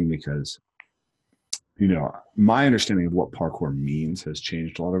funny thing because, my understanding of what parkour means has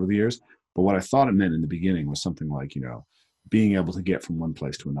changed a lot over the years. But what I thought it meant in the beginning was something like, being able to get from one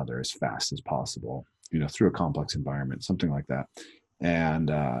place to another as fast as possible, through a complex environment, something like that. And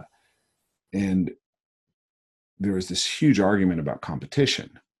there was this huge argument about competition,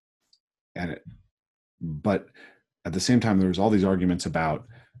 but at the same time, there was all these arguments about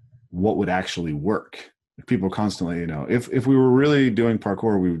what would actually work. People constantly, if we were really doing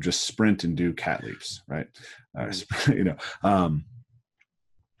parkour, we would just sprint and do cat leaps, right?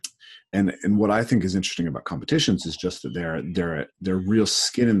 And what I think is interesting about competitions is just that they're real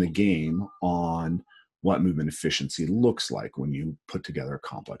skin in the game on what movement efficiency looks like when you put together a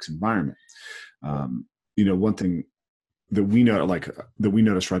complex environment. One thing that we know, that we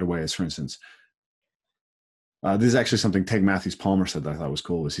noticed right away is, for instance, this is actually something Teg Matthews Palmer said that I thought was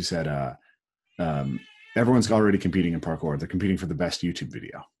cool. Was he said, everyone's already competing in parkour. They're competing for the best YouTube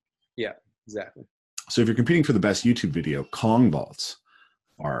video. Yeah, exactly. So if you're competing for the best YouTube video, Kong vaults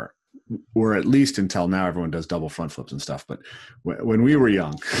are, or at least until now, everyone does double front flips and stuff. But when we were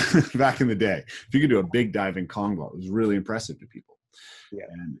young, back in the day, if you could do a big diving Kong vault, it was really impressive to people. Yeah.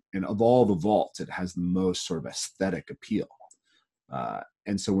 And of all the vaults, it has the most sort of aesthetic appeal.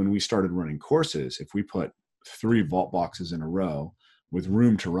 And so when we started running courses, if we put 3 vault boxes in a row with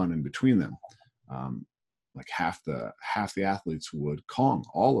room to run in between them, like half the athletes would Kong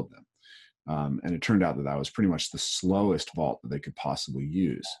all of them. And it turned out that was pretty much the slowest vault that they could possibly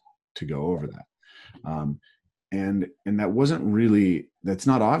use to go over that. And that wasn't really, that's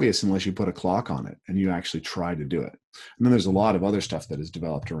not obvious unless you put a clock on it and you actually try to do it. And then there's a lot of other stuff that is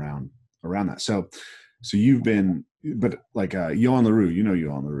developed around that. So you've been, but like Yohan LaRue,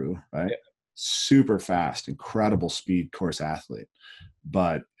 Yohan LaRue, right? Yeah. Super fast, incredible speed course athlete.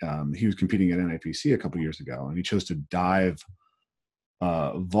 But he was competing at NAPC a couple of years ago, and he chose to dive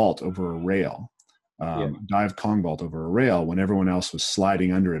vault over a rail, dive Kong vault over a rail when everyone else was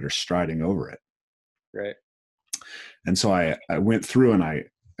sliding under it or striding over it. Right. And so I went through and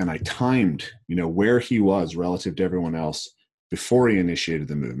I timed, where he was relative to everyone else before he initiated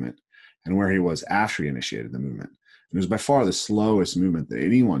the movement and where he was after he initiated the movement. And it was by far the slowest movement that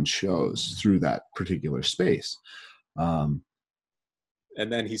anyone chose through that particular space. And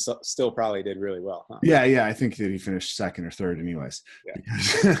then he still probably did really well. Huh? Yeah. I think that he finished second or third anyways,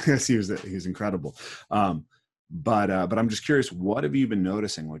 because he was incredible. But I'm just curious, what have you been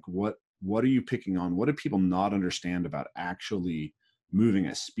noticing? Like what are you picking on? What do people not understand about actually moving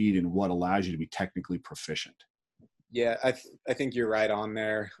at speed and what allows you to be technically proficient? Yeah, I think you're right on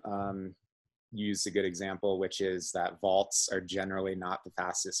there. You used a good example, which is that vaults are generally not the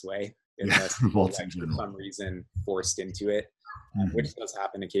fastest way unless for some reason forced into it, which does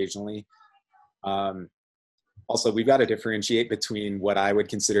happen occasionally. Also, we've got to differentiate between what I would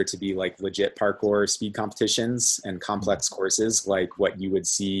consider to be like legit parkour speed competitions and complex courses, like what you would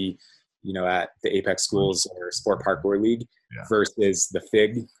see, at the Apex Schools or Sport Parkour League, versus the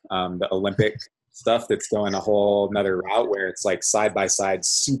FIG, the Olympic stuff that's going a whole nother route where it's like side by side,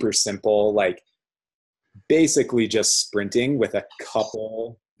 super simple, like basically just sprinting with a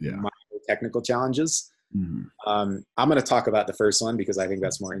couple minor technical challenges. I'm going to talk about the first one because I think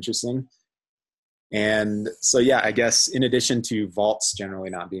that's more interesting. And so, I guess in addition to vaults generally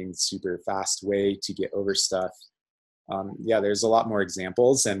not being super fast way to get over stuff, there's a lot more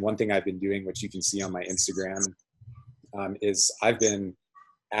examples. And one thing I've been doing, which you can see on my Instagram, is I've been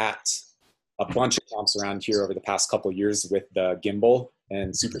at a bunch of comps around here over the past couple of years with the gimbal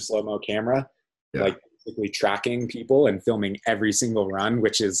and super slow-mo camera, like basically tracking people and filming every single run,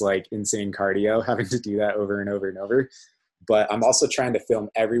 which is like insane cardio, having to do that over and over and over. But I'm also trying to film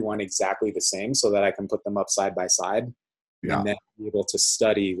everyone exactly the same so that I can put them up side by side and then be able to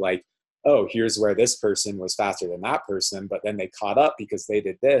study like, oh, here's where this person was faster than that person, but then they caught up because they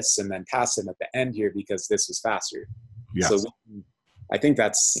did this and then passed them at the end here because this was faster. So I think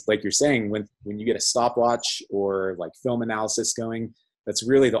that's, like you're saying, when you get a stopwatch or like film analysis going, that's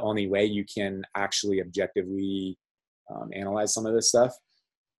really the only way you can actually objectively analyze some of this stuff.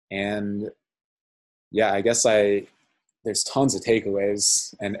 And I guess there's tons of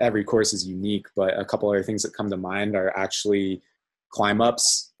takeaways and every course is unique, but a couple other things that come to mind are actually climb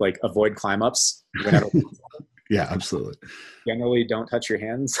ups, like avoid climb ups whenever. Absolutely. Generally don't touch your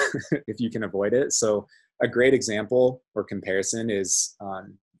hands if you can avoid it. So a great example or comparison is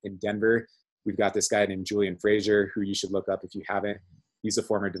in Denver, we've got this guy named Julian Frazier, who you should look up if you haven't. He's a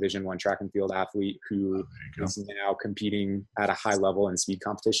former Division I track and field athlete who is now competing at a high level in speed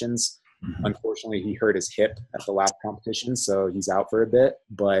competitions. Mm-hmm. Unfortunately, he hurt his hip at the last competition, so he's out for a bit.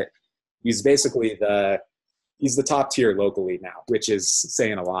 But he's basically he's the top tier locally now, which is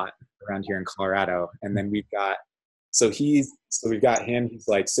saying a lot around here in Colorado. And then we've got him. He's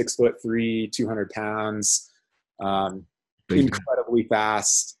like 6'3", 200 pounds, incredibly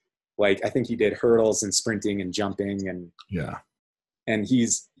fast. Like I think he did hurdles and sprinting and jumping and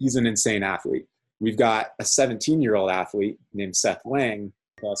he's an insane athlete. We've got a 17-year-old athlete named Seth Wang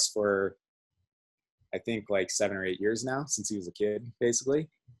with us for I think like 7 or 8 years now, since he was a kid, basically.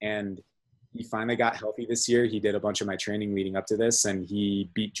 And he finally got healthy this year. He did a bunch of my training leading up to this, and he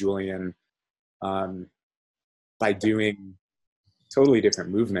beat Julian by doing totally different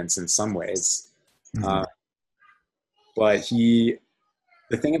movements in some ways. Mm-hmm. But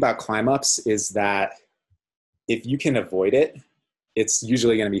the thing about climb ups is that if you can avoid it, it's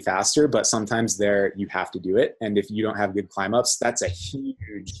usually going to be faster, but sometimes you have to do it. And if you don't have good climb ups, that's a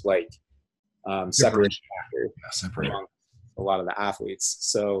huge separation factor among a lot of the athletes.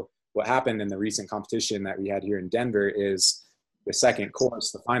 So what happened in the recent competition that we had here in Denver is the second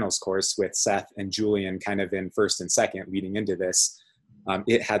course, the finals course with Seth and Julian kind of in first and second leading into this.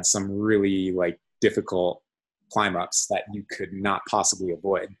 It had some really difficult climb ups that you could not possibly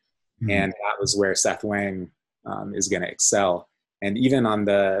avoid. Mm-hmm. And that was where Seth Wang is going to excel. And even on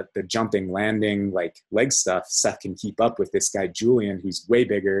the jumping, landing, leg stuff, Seth can keep up with this guy, Julian, who's way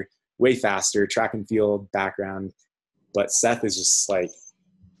bigger, way faster, track and field background. But Seth is just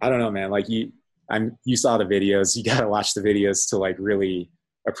I don't know, man. You saw the videos. You got to watch the videos to really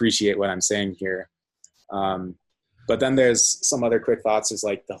appreciate what I'm saying here. But then there's some other quick thoughts is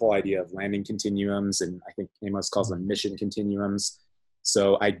the whole idea of landing continuums. And I think Amos calls them mission continuums.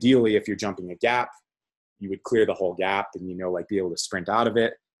 So ideally, if you're jumping a gap, you would clear the whole gap and, be able to sprint out of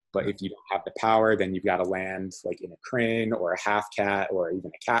it. But if you don't have the power, then you've got to land in a crane or a half cat or even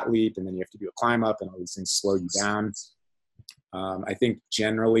a cat leap. And then you have to do a climb up and all these things slow you down. I think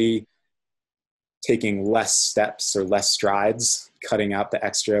generally taking less steps or less strides, cutting out the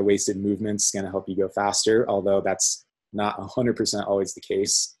extra wasted movements is going to help you go faster. Although that's not 100% always the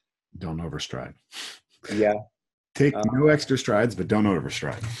case. Don't overstride. Yeah. Take no extra strides, but don't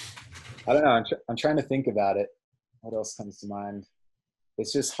overstride. I don't know. I'm trying to think about it. What else comes to mind?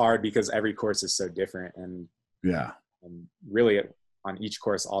 It's just hard because every course is so different. And really on each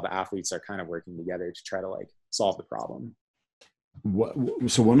course, all the athletes are kind of working together to try to solve the problem.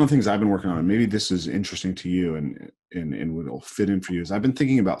 So one of the things I've been working on, and maybe this is interesting to you and will fit in for you, is I've been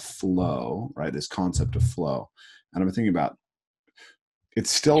thinking about flow, right? This concept of flow. And I've been thinking about,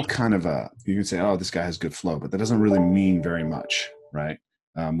 it's still kind of you can say, oh, this guy has good flow, but that doesn't really mean very much, right?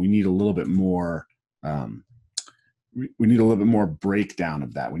 We need a little bit more, we need a little bit more breakdown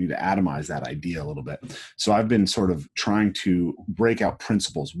of that. We need to atomize that idea a little bit. So I've been sort of trying to break out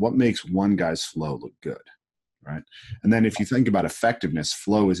principles. What makes one guy's flow look good, right? And then if you think about effectiveness,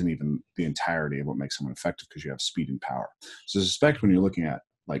 flow isn't even the entirety of what makes someone effective because you have speed and power. So I suspect when you're looking at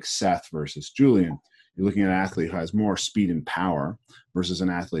Seth versus Julian, you're looking at an athlete who has more speed and power versus an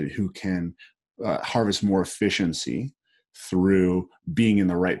athlete who can harvest more efficiency through being in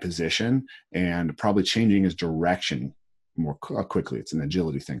the right position and probably changing his direction more quickly. It's an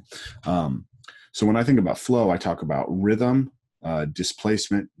agility thing. So when I think about flow, I talk about rhythm,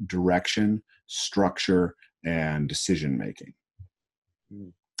 displacement, direction, structure, and decision-making,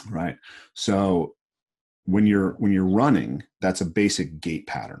 right? So when you're running, that's a basic gait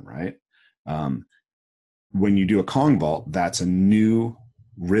pattern, right? When you do a Kong vault, that's a new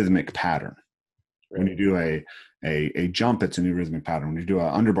rhythmic pattern. When you do a jump, it's a new rhythmic pattern. When you do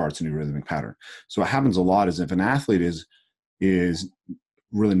an underbar, it's a new rhythmic pattern. So what happens a lot is if an athlete is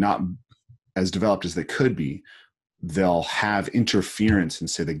really not as developed as they could be, they'll have interference in,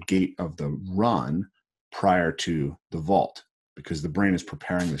 say, the gait of the run prior to the vault because the brain is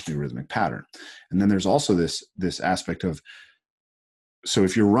preparing this new rhythmic pattern. And then there's also this aspect of, so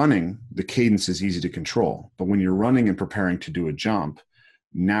if you're running, the cadence is easy to control. But when you're running and preparing to do a jump,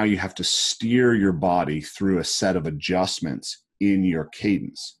 now you have to steer your body through a set of adjustments in your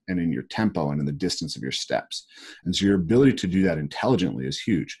cadence and in your tempo and in the distance of your steps. And so your ability to do that intelligently is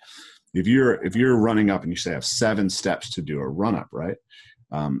huge. If you're running up and you say I have 7 steps to do a run up, right?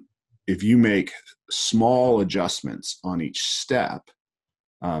 If you make small adjustments on each step,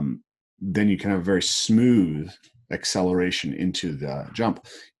 then you can have a very smooth acceleration into the jump.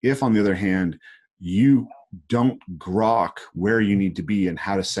 If, on the other hand, you don't grok where you need to be and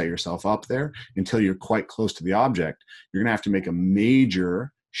how to set yourself up there until you're quite close to the object, you're going to have to make a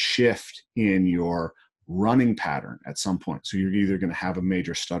major shift in your running pattern at some point. So you're either going to have a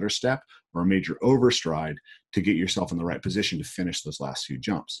major stutter step or a major overstride to get yourself in the right position to finish those last few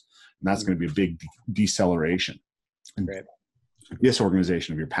jumps. And that's going to be a big deceleration and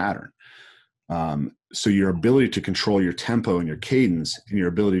disorganization of your pattern. So your ability to control your tempo and your cadence and your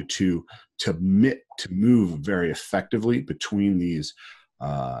ability to move very effectively between these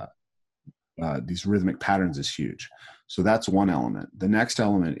rhythmic patterns is huge. So that's one element. The next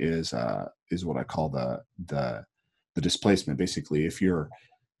element is what I call the displacement. Basically, if your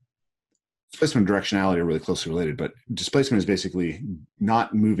displacement and directionality are really closely related, but displacement is basically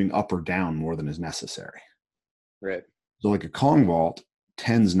not moving up or down more than is necessary. Right. So like a Kong vault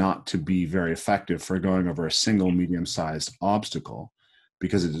tends not to be very effective for going over a single medium-sized obstacle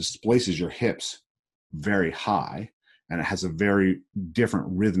because it displaces your hips very high, and it has a very different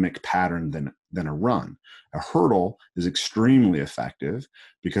rhythmic pattern than a run. A hurdle is extremely effective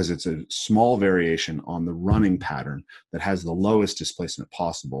because it's a small variation on the running pattern that has the lowest displacement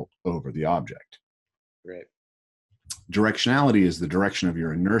possible over the object. Right. Directionality is the direction of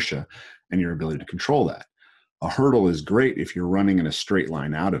your inertia and your ability to control that. A hurdle is great if you're running in a straight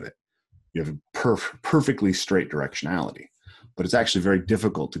line out of it. You have a perfectly straight directionality, but it's actually very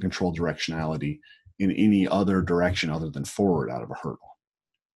difficult to control directionality in any other direction other than forward out of a hurdle.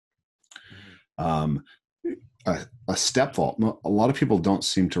 A step vault, a lot of people don't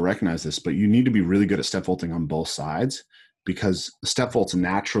seem to recognize this, but you need to be really good at step vaulting on both sides because step vaults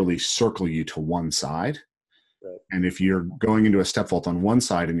naturally circle you to one side. Right. And if you're going into a step vault on one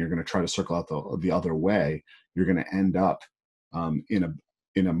side and you're going to try to circle out the other way, you're going to end up in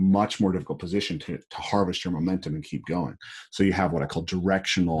a much more difficult position to harvest your momentum and keep going. So you have what I call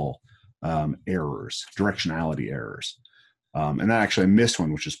directionality errors. And then actually I missed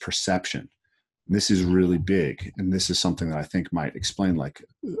one, which is perception. This is really big. And this is something that I think might explain like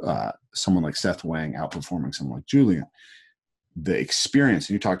someone like Seth Wang outperforming someone like Julian. The experience,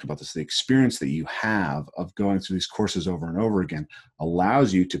 and you talked about this, the experience that you have of going through these courses over and over again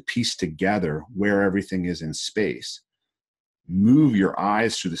allows you to piece together where everything is in space. Move your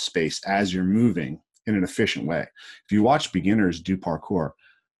eyes through the space as you're moving in an efficient way. If you watch beginners do parkour,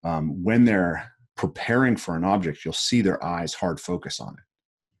 when they're preparing for an object, you'll see their eyes hard focus on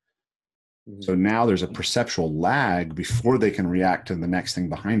it. Mm-hmm. So now there's a perceptual lag before they can react to the next thing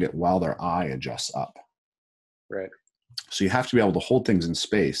behind it while their eye adjusts up. Right. So you have to be able to hold things in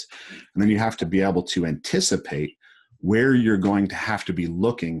space, and then you have to be able to anticipate where you're going to have to be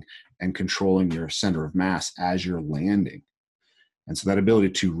looking and controlling your center of mass as you're landing. And so that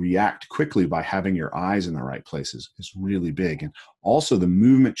ability to react quickly by having your eyes in the right places is really big. And also the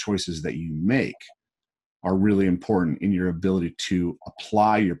movement choices that you make are really important in your ability to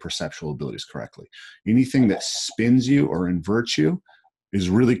apply your perceptual abilities correctly. Anything that spins you or inverts you is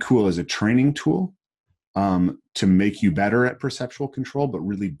really cool as a training tool to make you better at perceptual control, but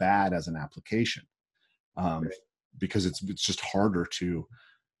really bad as an application because it's just harder to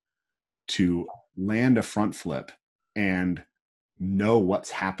land a front flip and know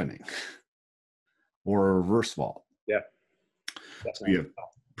what's happening, or a reverse vault. Yeah. So you have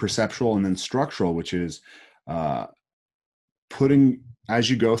perceptual and then structural, which is putting,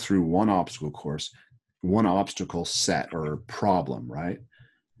 as you go through one obstacle course, one obstacle set or problem, right?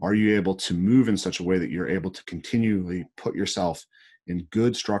 Are you able to move in such a way that you're able to continually put yourself in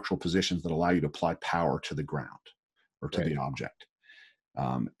good structural positions that allow you to apply power to the ground or to the object?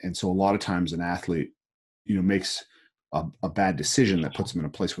 And so a lot of times an athlete, makes a bad decision that puts them in a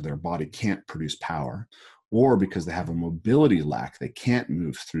place where their body can't produce power, or because they have a mobility lack, they can't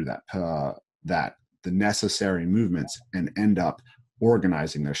move through the necessary movements and end up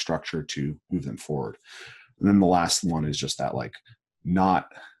organizing their structure to move them forward. And then the last one is just that, like, not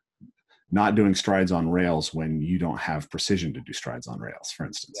doing strides on rails when you don't have precision to do strides on rails, for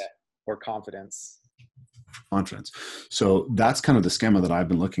instance. Yeah. Or confidence. So that's kind of the schema that I've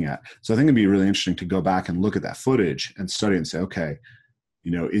been looking at. So I think it'd be really interesting to go back and look at that footage and study and say, okay,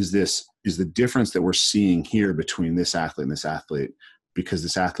 is the difference that we're seeing here between this athlete and this athlete because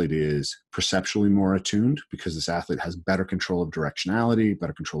this athlete is perceptually more attuned, because this athlete has better control of directionality,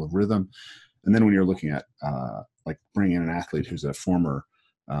 better control of rhythm. And then when you're looking at like bringing in an athlete who's a former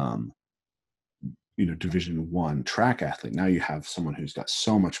Division I track athlete, now you have someone who's got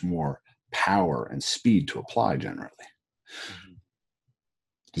so much more power and speed to apply generally. Mm-hmm.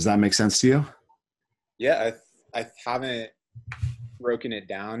 Does that make sense to you? Yeah, I haven't broken it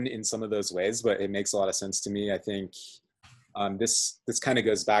down in some of those ways, but it makes a lot of sense to me. I think this kind of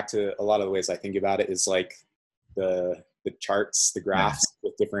goes back to a lot of the ways I think about it is like the charts, the graphs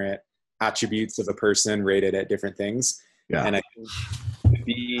with different attributes of a person rated at different things. Yeah. And I think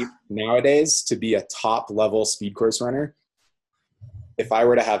to be a top level speed course runner, if I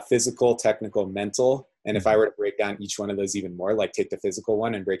were to have physical, technical, mental, and if I were to break down each one of those even more, like take the physical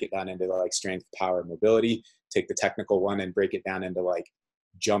one and break it down into like strength, power, mobility, take the technical one and break it down into like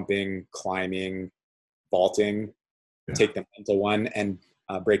jumping, climbing, vaulting, take the mental one and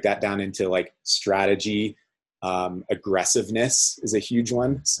break that down into like strategy. Aggressiveness is a huge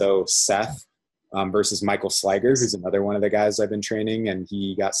one. So Seth versus Michael Sliger, who's another one of the guys I've been training, and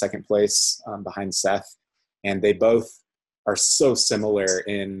he got second place behind Seth. And they both are so similar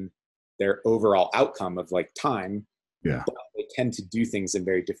in their overall outcome of like time. Yeah. But they tend to do things in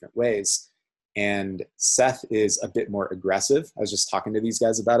very different ways. And Seth is a bit more aggressive. I was just talking to these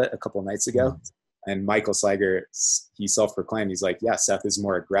guys about it a couple of nights ago. And Michael Sliger, he self-proclaimed, he's like, yeah, Seth is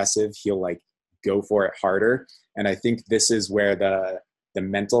more aggressive. He'll like go for it harder. And I think this is where the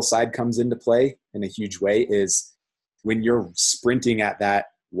mental side comes into play in a huge way, is when you're sprinting at that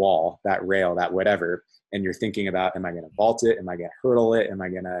wall, that rail, that whatever, and you're thinking about, am I going to vault it? Am I going to hurdle it? Are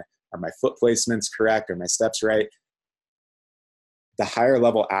my foot placements correct? Are my steps right? The higher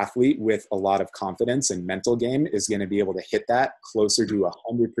level athlete with a lot of confidence and mental game is going to be able to hit that closer to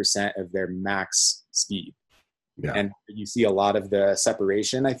 100% of their max speed. Yeah. And you see a lot of the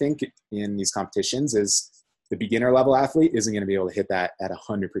separation, I think, in these competitions is the beginner level athlete isn't going to be able to hit that at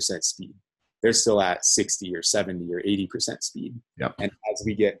 100% speed. They're still at 60 or 70 or 80% speed. Yep. And as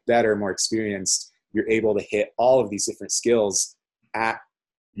we get better, more experienced, you're able to hit all of these different skills at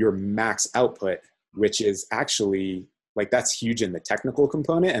your max output, which is actually like, that's huge in the technical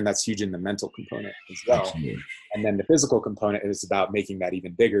component and that's huge in the mental component as well. Absolutely. And then the physical component is about making that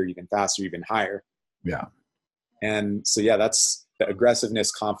even bigger, even faster, even higher. Yeah. And so, yeah, that's the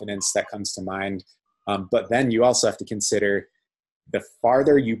aggressiveness, confidence that comes to mind. But then you also have to consider the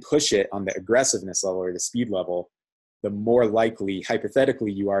farther you push it on the aggressiveness level or the speed level, the more likely,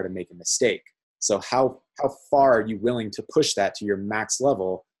 hypothetically, you are to make a mistake. So how far are you willing to push that to your max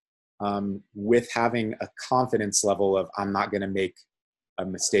level with having a confidence level of, I'm not going to make a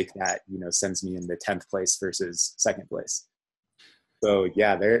mistake that, sends me in the 10th place versus second place. So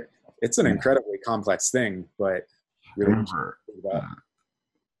yeah, it's an incredibly complex thing, but really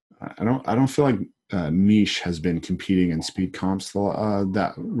I don't feel like Mish has been competing in speed comps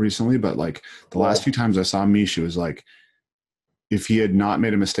that recently, but like the last few times I saw Mish, it was like, if he had not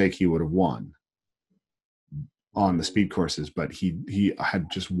made a mistake, he would have won on the speed courses, but he had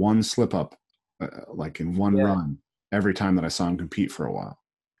just one slip up, like in one run every time that I saw him compete for a while.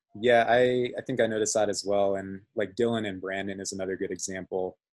 Yeah, I think I noticed that as well. And like Dylan and Brandon is another good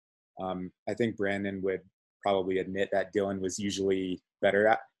example. I think Brandon would probably admit that Dylan was usually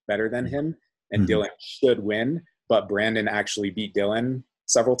better than him, and Dylan should win, but Brandon actually beat Dylan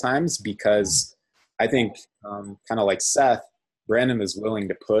several times because I think kind of like Seth, Brandon was willing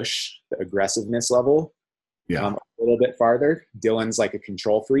to push the aggressiveness level a little bit farther. Dylan's like a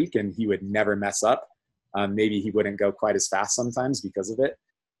control freak and he would never mess up. Maybe he wouldn't go quite as fast sometimes because of it,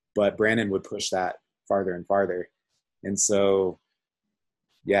 but Brandon would push that farther and farther. And so,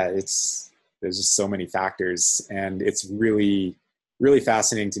 yeah, there's just so many factors, and it's really, really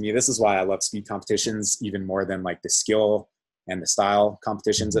fascinating to me. This is why I love speed competitions even more than like the skill and the style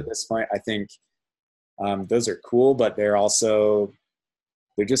competitions at this point. I think those are cool, but they're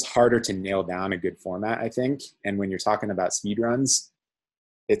just harder to nail down a good format, I think. And when you're talking about speed runs,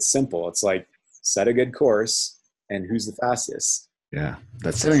 it's simple. It's like, set a good course and who's the fastest. Yeah,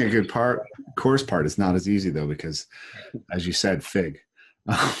 that's setting a good course part is not as easy though, because as you said, FIG.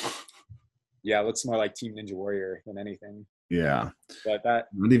 Yeah, it looks more like Team Ninja Warrior than anything. Yeah, but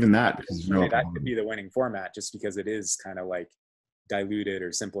not even that, because that could be the winning format, just because it is kind of like diluted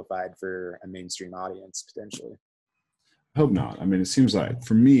or simplified for a mainstream audience potentially. I hope not. I mean, it seems like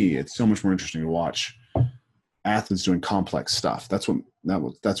for me, it's so much more interesting to watch athletes doing complex stuff. That's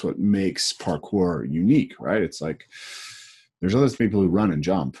what makes parkour unique, right? It's like there's other people who run and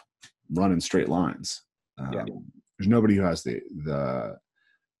jump, run in straight lines. There's nobody who has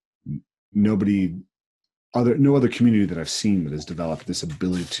no other community that I've seen that has developed this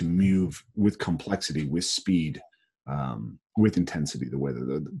ability to move with complexity, with speed, with intensity, the way that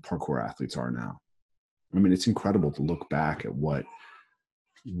the parkour athletes are now. I mean, it's incredible to look back at what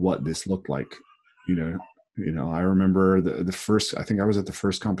this looked like. I remember the first, I think I was at the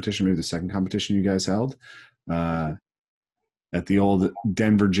first competition, maybe the second competition you guys held at the old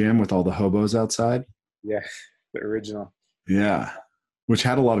Denver gym with all the hobos outside. Yeah, the original. Yeah, which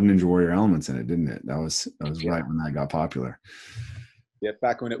had a lot of Ninja Warrior elements in it, didn't it? That was right when that got popular. Yeah,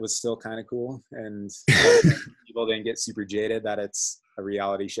 back when it was still kind of cool, and people didn't get super jaded that it's a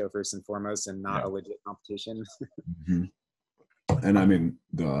reality show first and foremost, and not a legit competition. And I mean,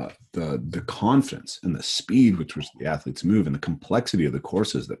 the confidence and the speed with which the athletes move and the complexity of the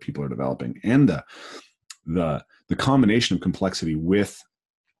courses that people are developing, and the combination of complexity with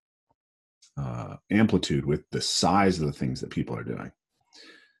amplitude, with the size of the things that people are doing,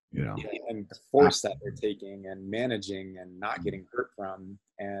 you know. Yeah, and the force that they're taking and managing and not getting hurt from.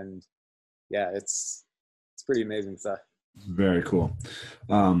 And yeah, it's pretty amazing stuff. Very cool.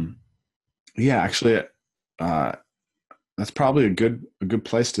 Yeah, actually, that's probably a good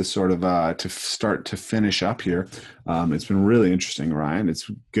place to sort of to start to finish up here. It's been really interesting, Ryan. It's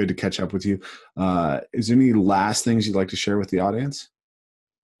good to catch up with you. Is there any last things you'd like to share with the audience?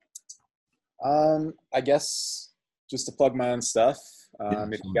 I guess just to plug my own stuff.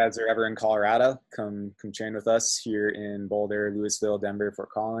 If you guys are ever in Colorado, come train with us here in Boulder, Louisville, Denver,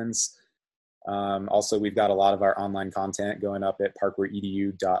 Fort Collins. Also, we've got a lot of our online content going up at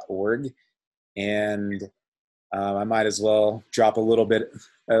parkouredu.org. And I might as well drop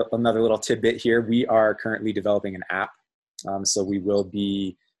another little tidbit here. We are currently developing an app. So we will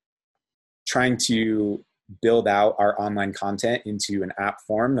be trying to build out our online content into an app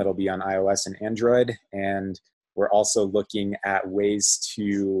form that'll be on iOS and Android. And we're also looking at ways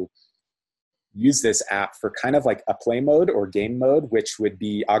to use this app for kind of like a play mode or game mode, which would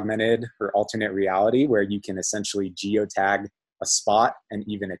be augmented or alternate reality, where you can essentially geotag a spot and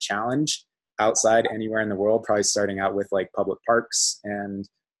even a challenge outside anywhere in the world, probably starting out with like public parks and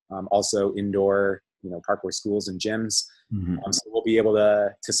also indoor, parkour schools and gyms. Mm-hmm. So we'll be able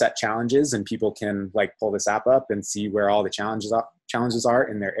to set challenges, and people can like pull this app up and see where all the challenges are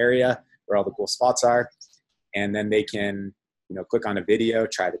in their area, where all the cool spots are. And then they can, click on a video,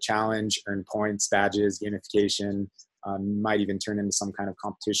 try the challenge, earn points, badges, gamification, might even turn into some kind of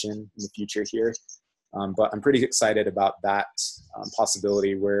competition in the future here. But I'm pretty excited about that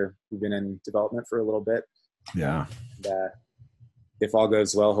possibility, where we've been in development for a little bit. Yeah. And, if all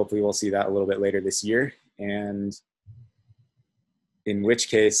goes well, hopefully we'll see that a little bit later this year. And in which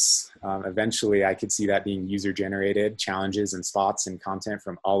case, eventually I could see that being user-generated challenges and spots and content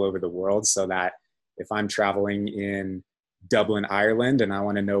from all over the world, so that if I'm traveling in Dublin, Ireland, and I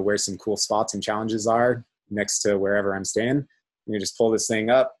want to know where some cool spots and challenges are next to wherever I'm staying, you just pull this thing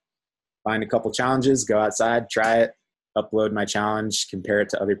up, find a couple challenges, go outside, try it, upload my challenge, compare it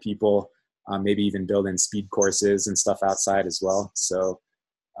to other people, maybe even build in speed courses and stuff outside as well. So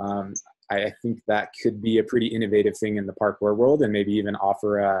I think that could be a pretty innovative thing in the parkour world, and maybe even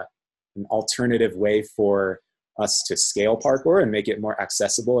offer an alternative way for us to scale parkour and make it more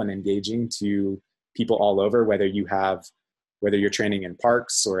accessible and engaging to people all over, whether you're training in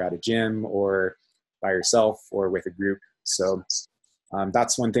parks or at a gym or by yourself or with a group. So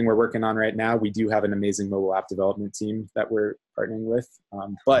that's one thing we're working on right now. We do have an amazing mobile app development team that we're partnering with.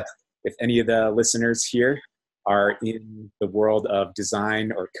 But if any of the listeners here are in the world of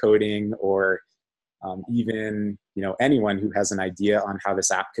design or coding, or even anyone who has an idea on how this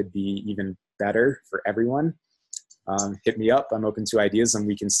app could be even better for everyone, hit me up. I'm open to ideas, and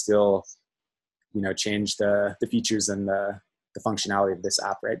we can still change the features and the functionality of this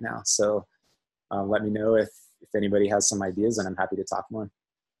app right now. So let me know if anybody has some ideas, and I'm happy to talk more.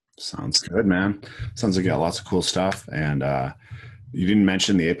 Sounds good, man. Sounds like you got lots of cool stuff. And you didn't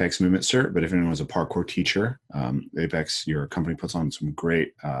mention the Apex Movement Cert, but if anyone's a parkour teacher, Apex, your company puts on some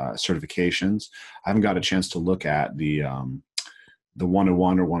great certifications. I haven't got a chance to look at the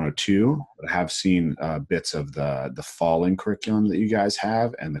 101 or 102, but I have seen bits of the falling curriculum that you guys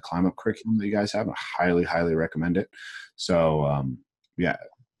have and the climb up curriculum that you guys have. I highly, highly recommend it. So yeah,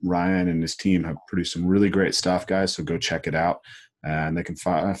 Ryan and his team have produced some really great stuff, guys. So go check it out, and they can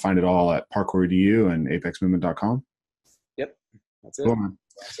find it all at Parkour EDU and apexmovement.com. Yep, that's it. Cool, man.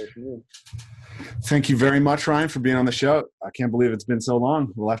 Thank you very much, Ryan, for being on the show. I can't believe it's been so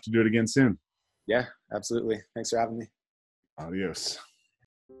long. We'll have to do it again soon. Yeah, absolutely. Thanks for having me. Adios.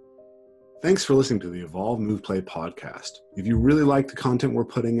 Thanks for listening to the Evolve Move Play podcast. If you really like the content we're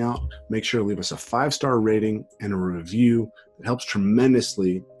putting out, make sure to leave us a 5-star rating and a review. It helps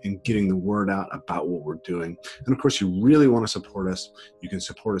tremendously in getting the word out about what we're doing. And of course, you really want to support us, you can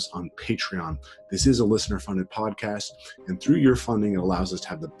support us on Patreon. This is a listener-funded podcast, and through your funding, it allows us to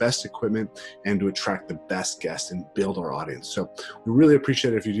have the best equipment and to attract the best guests and build our audience. So we really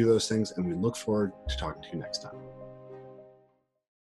appreciate it if you do those things, and we look forward to talking to you next time.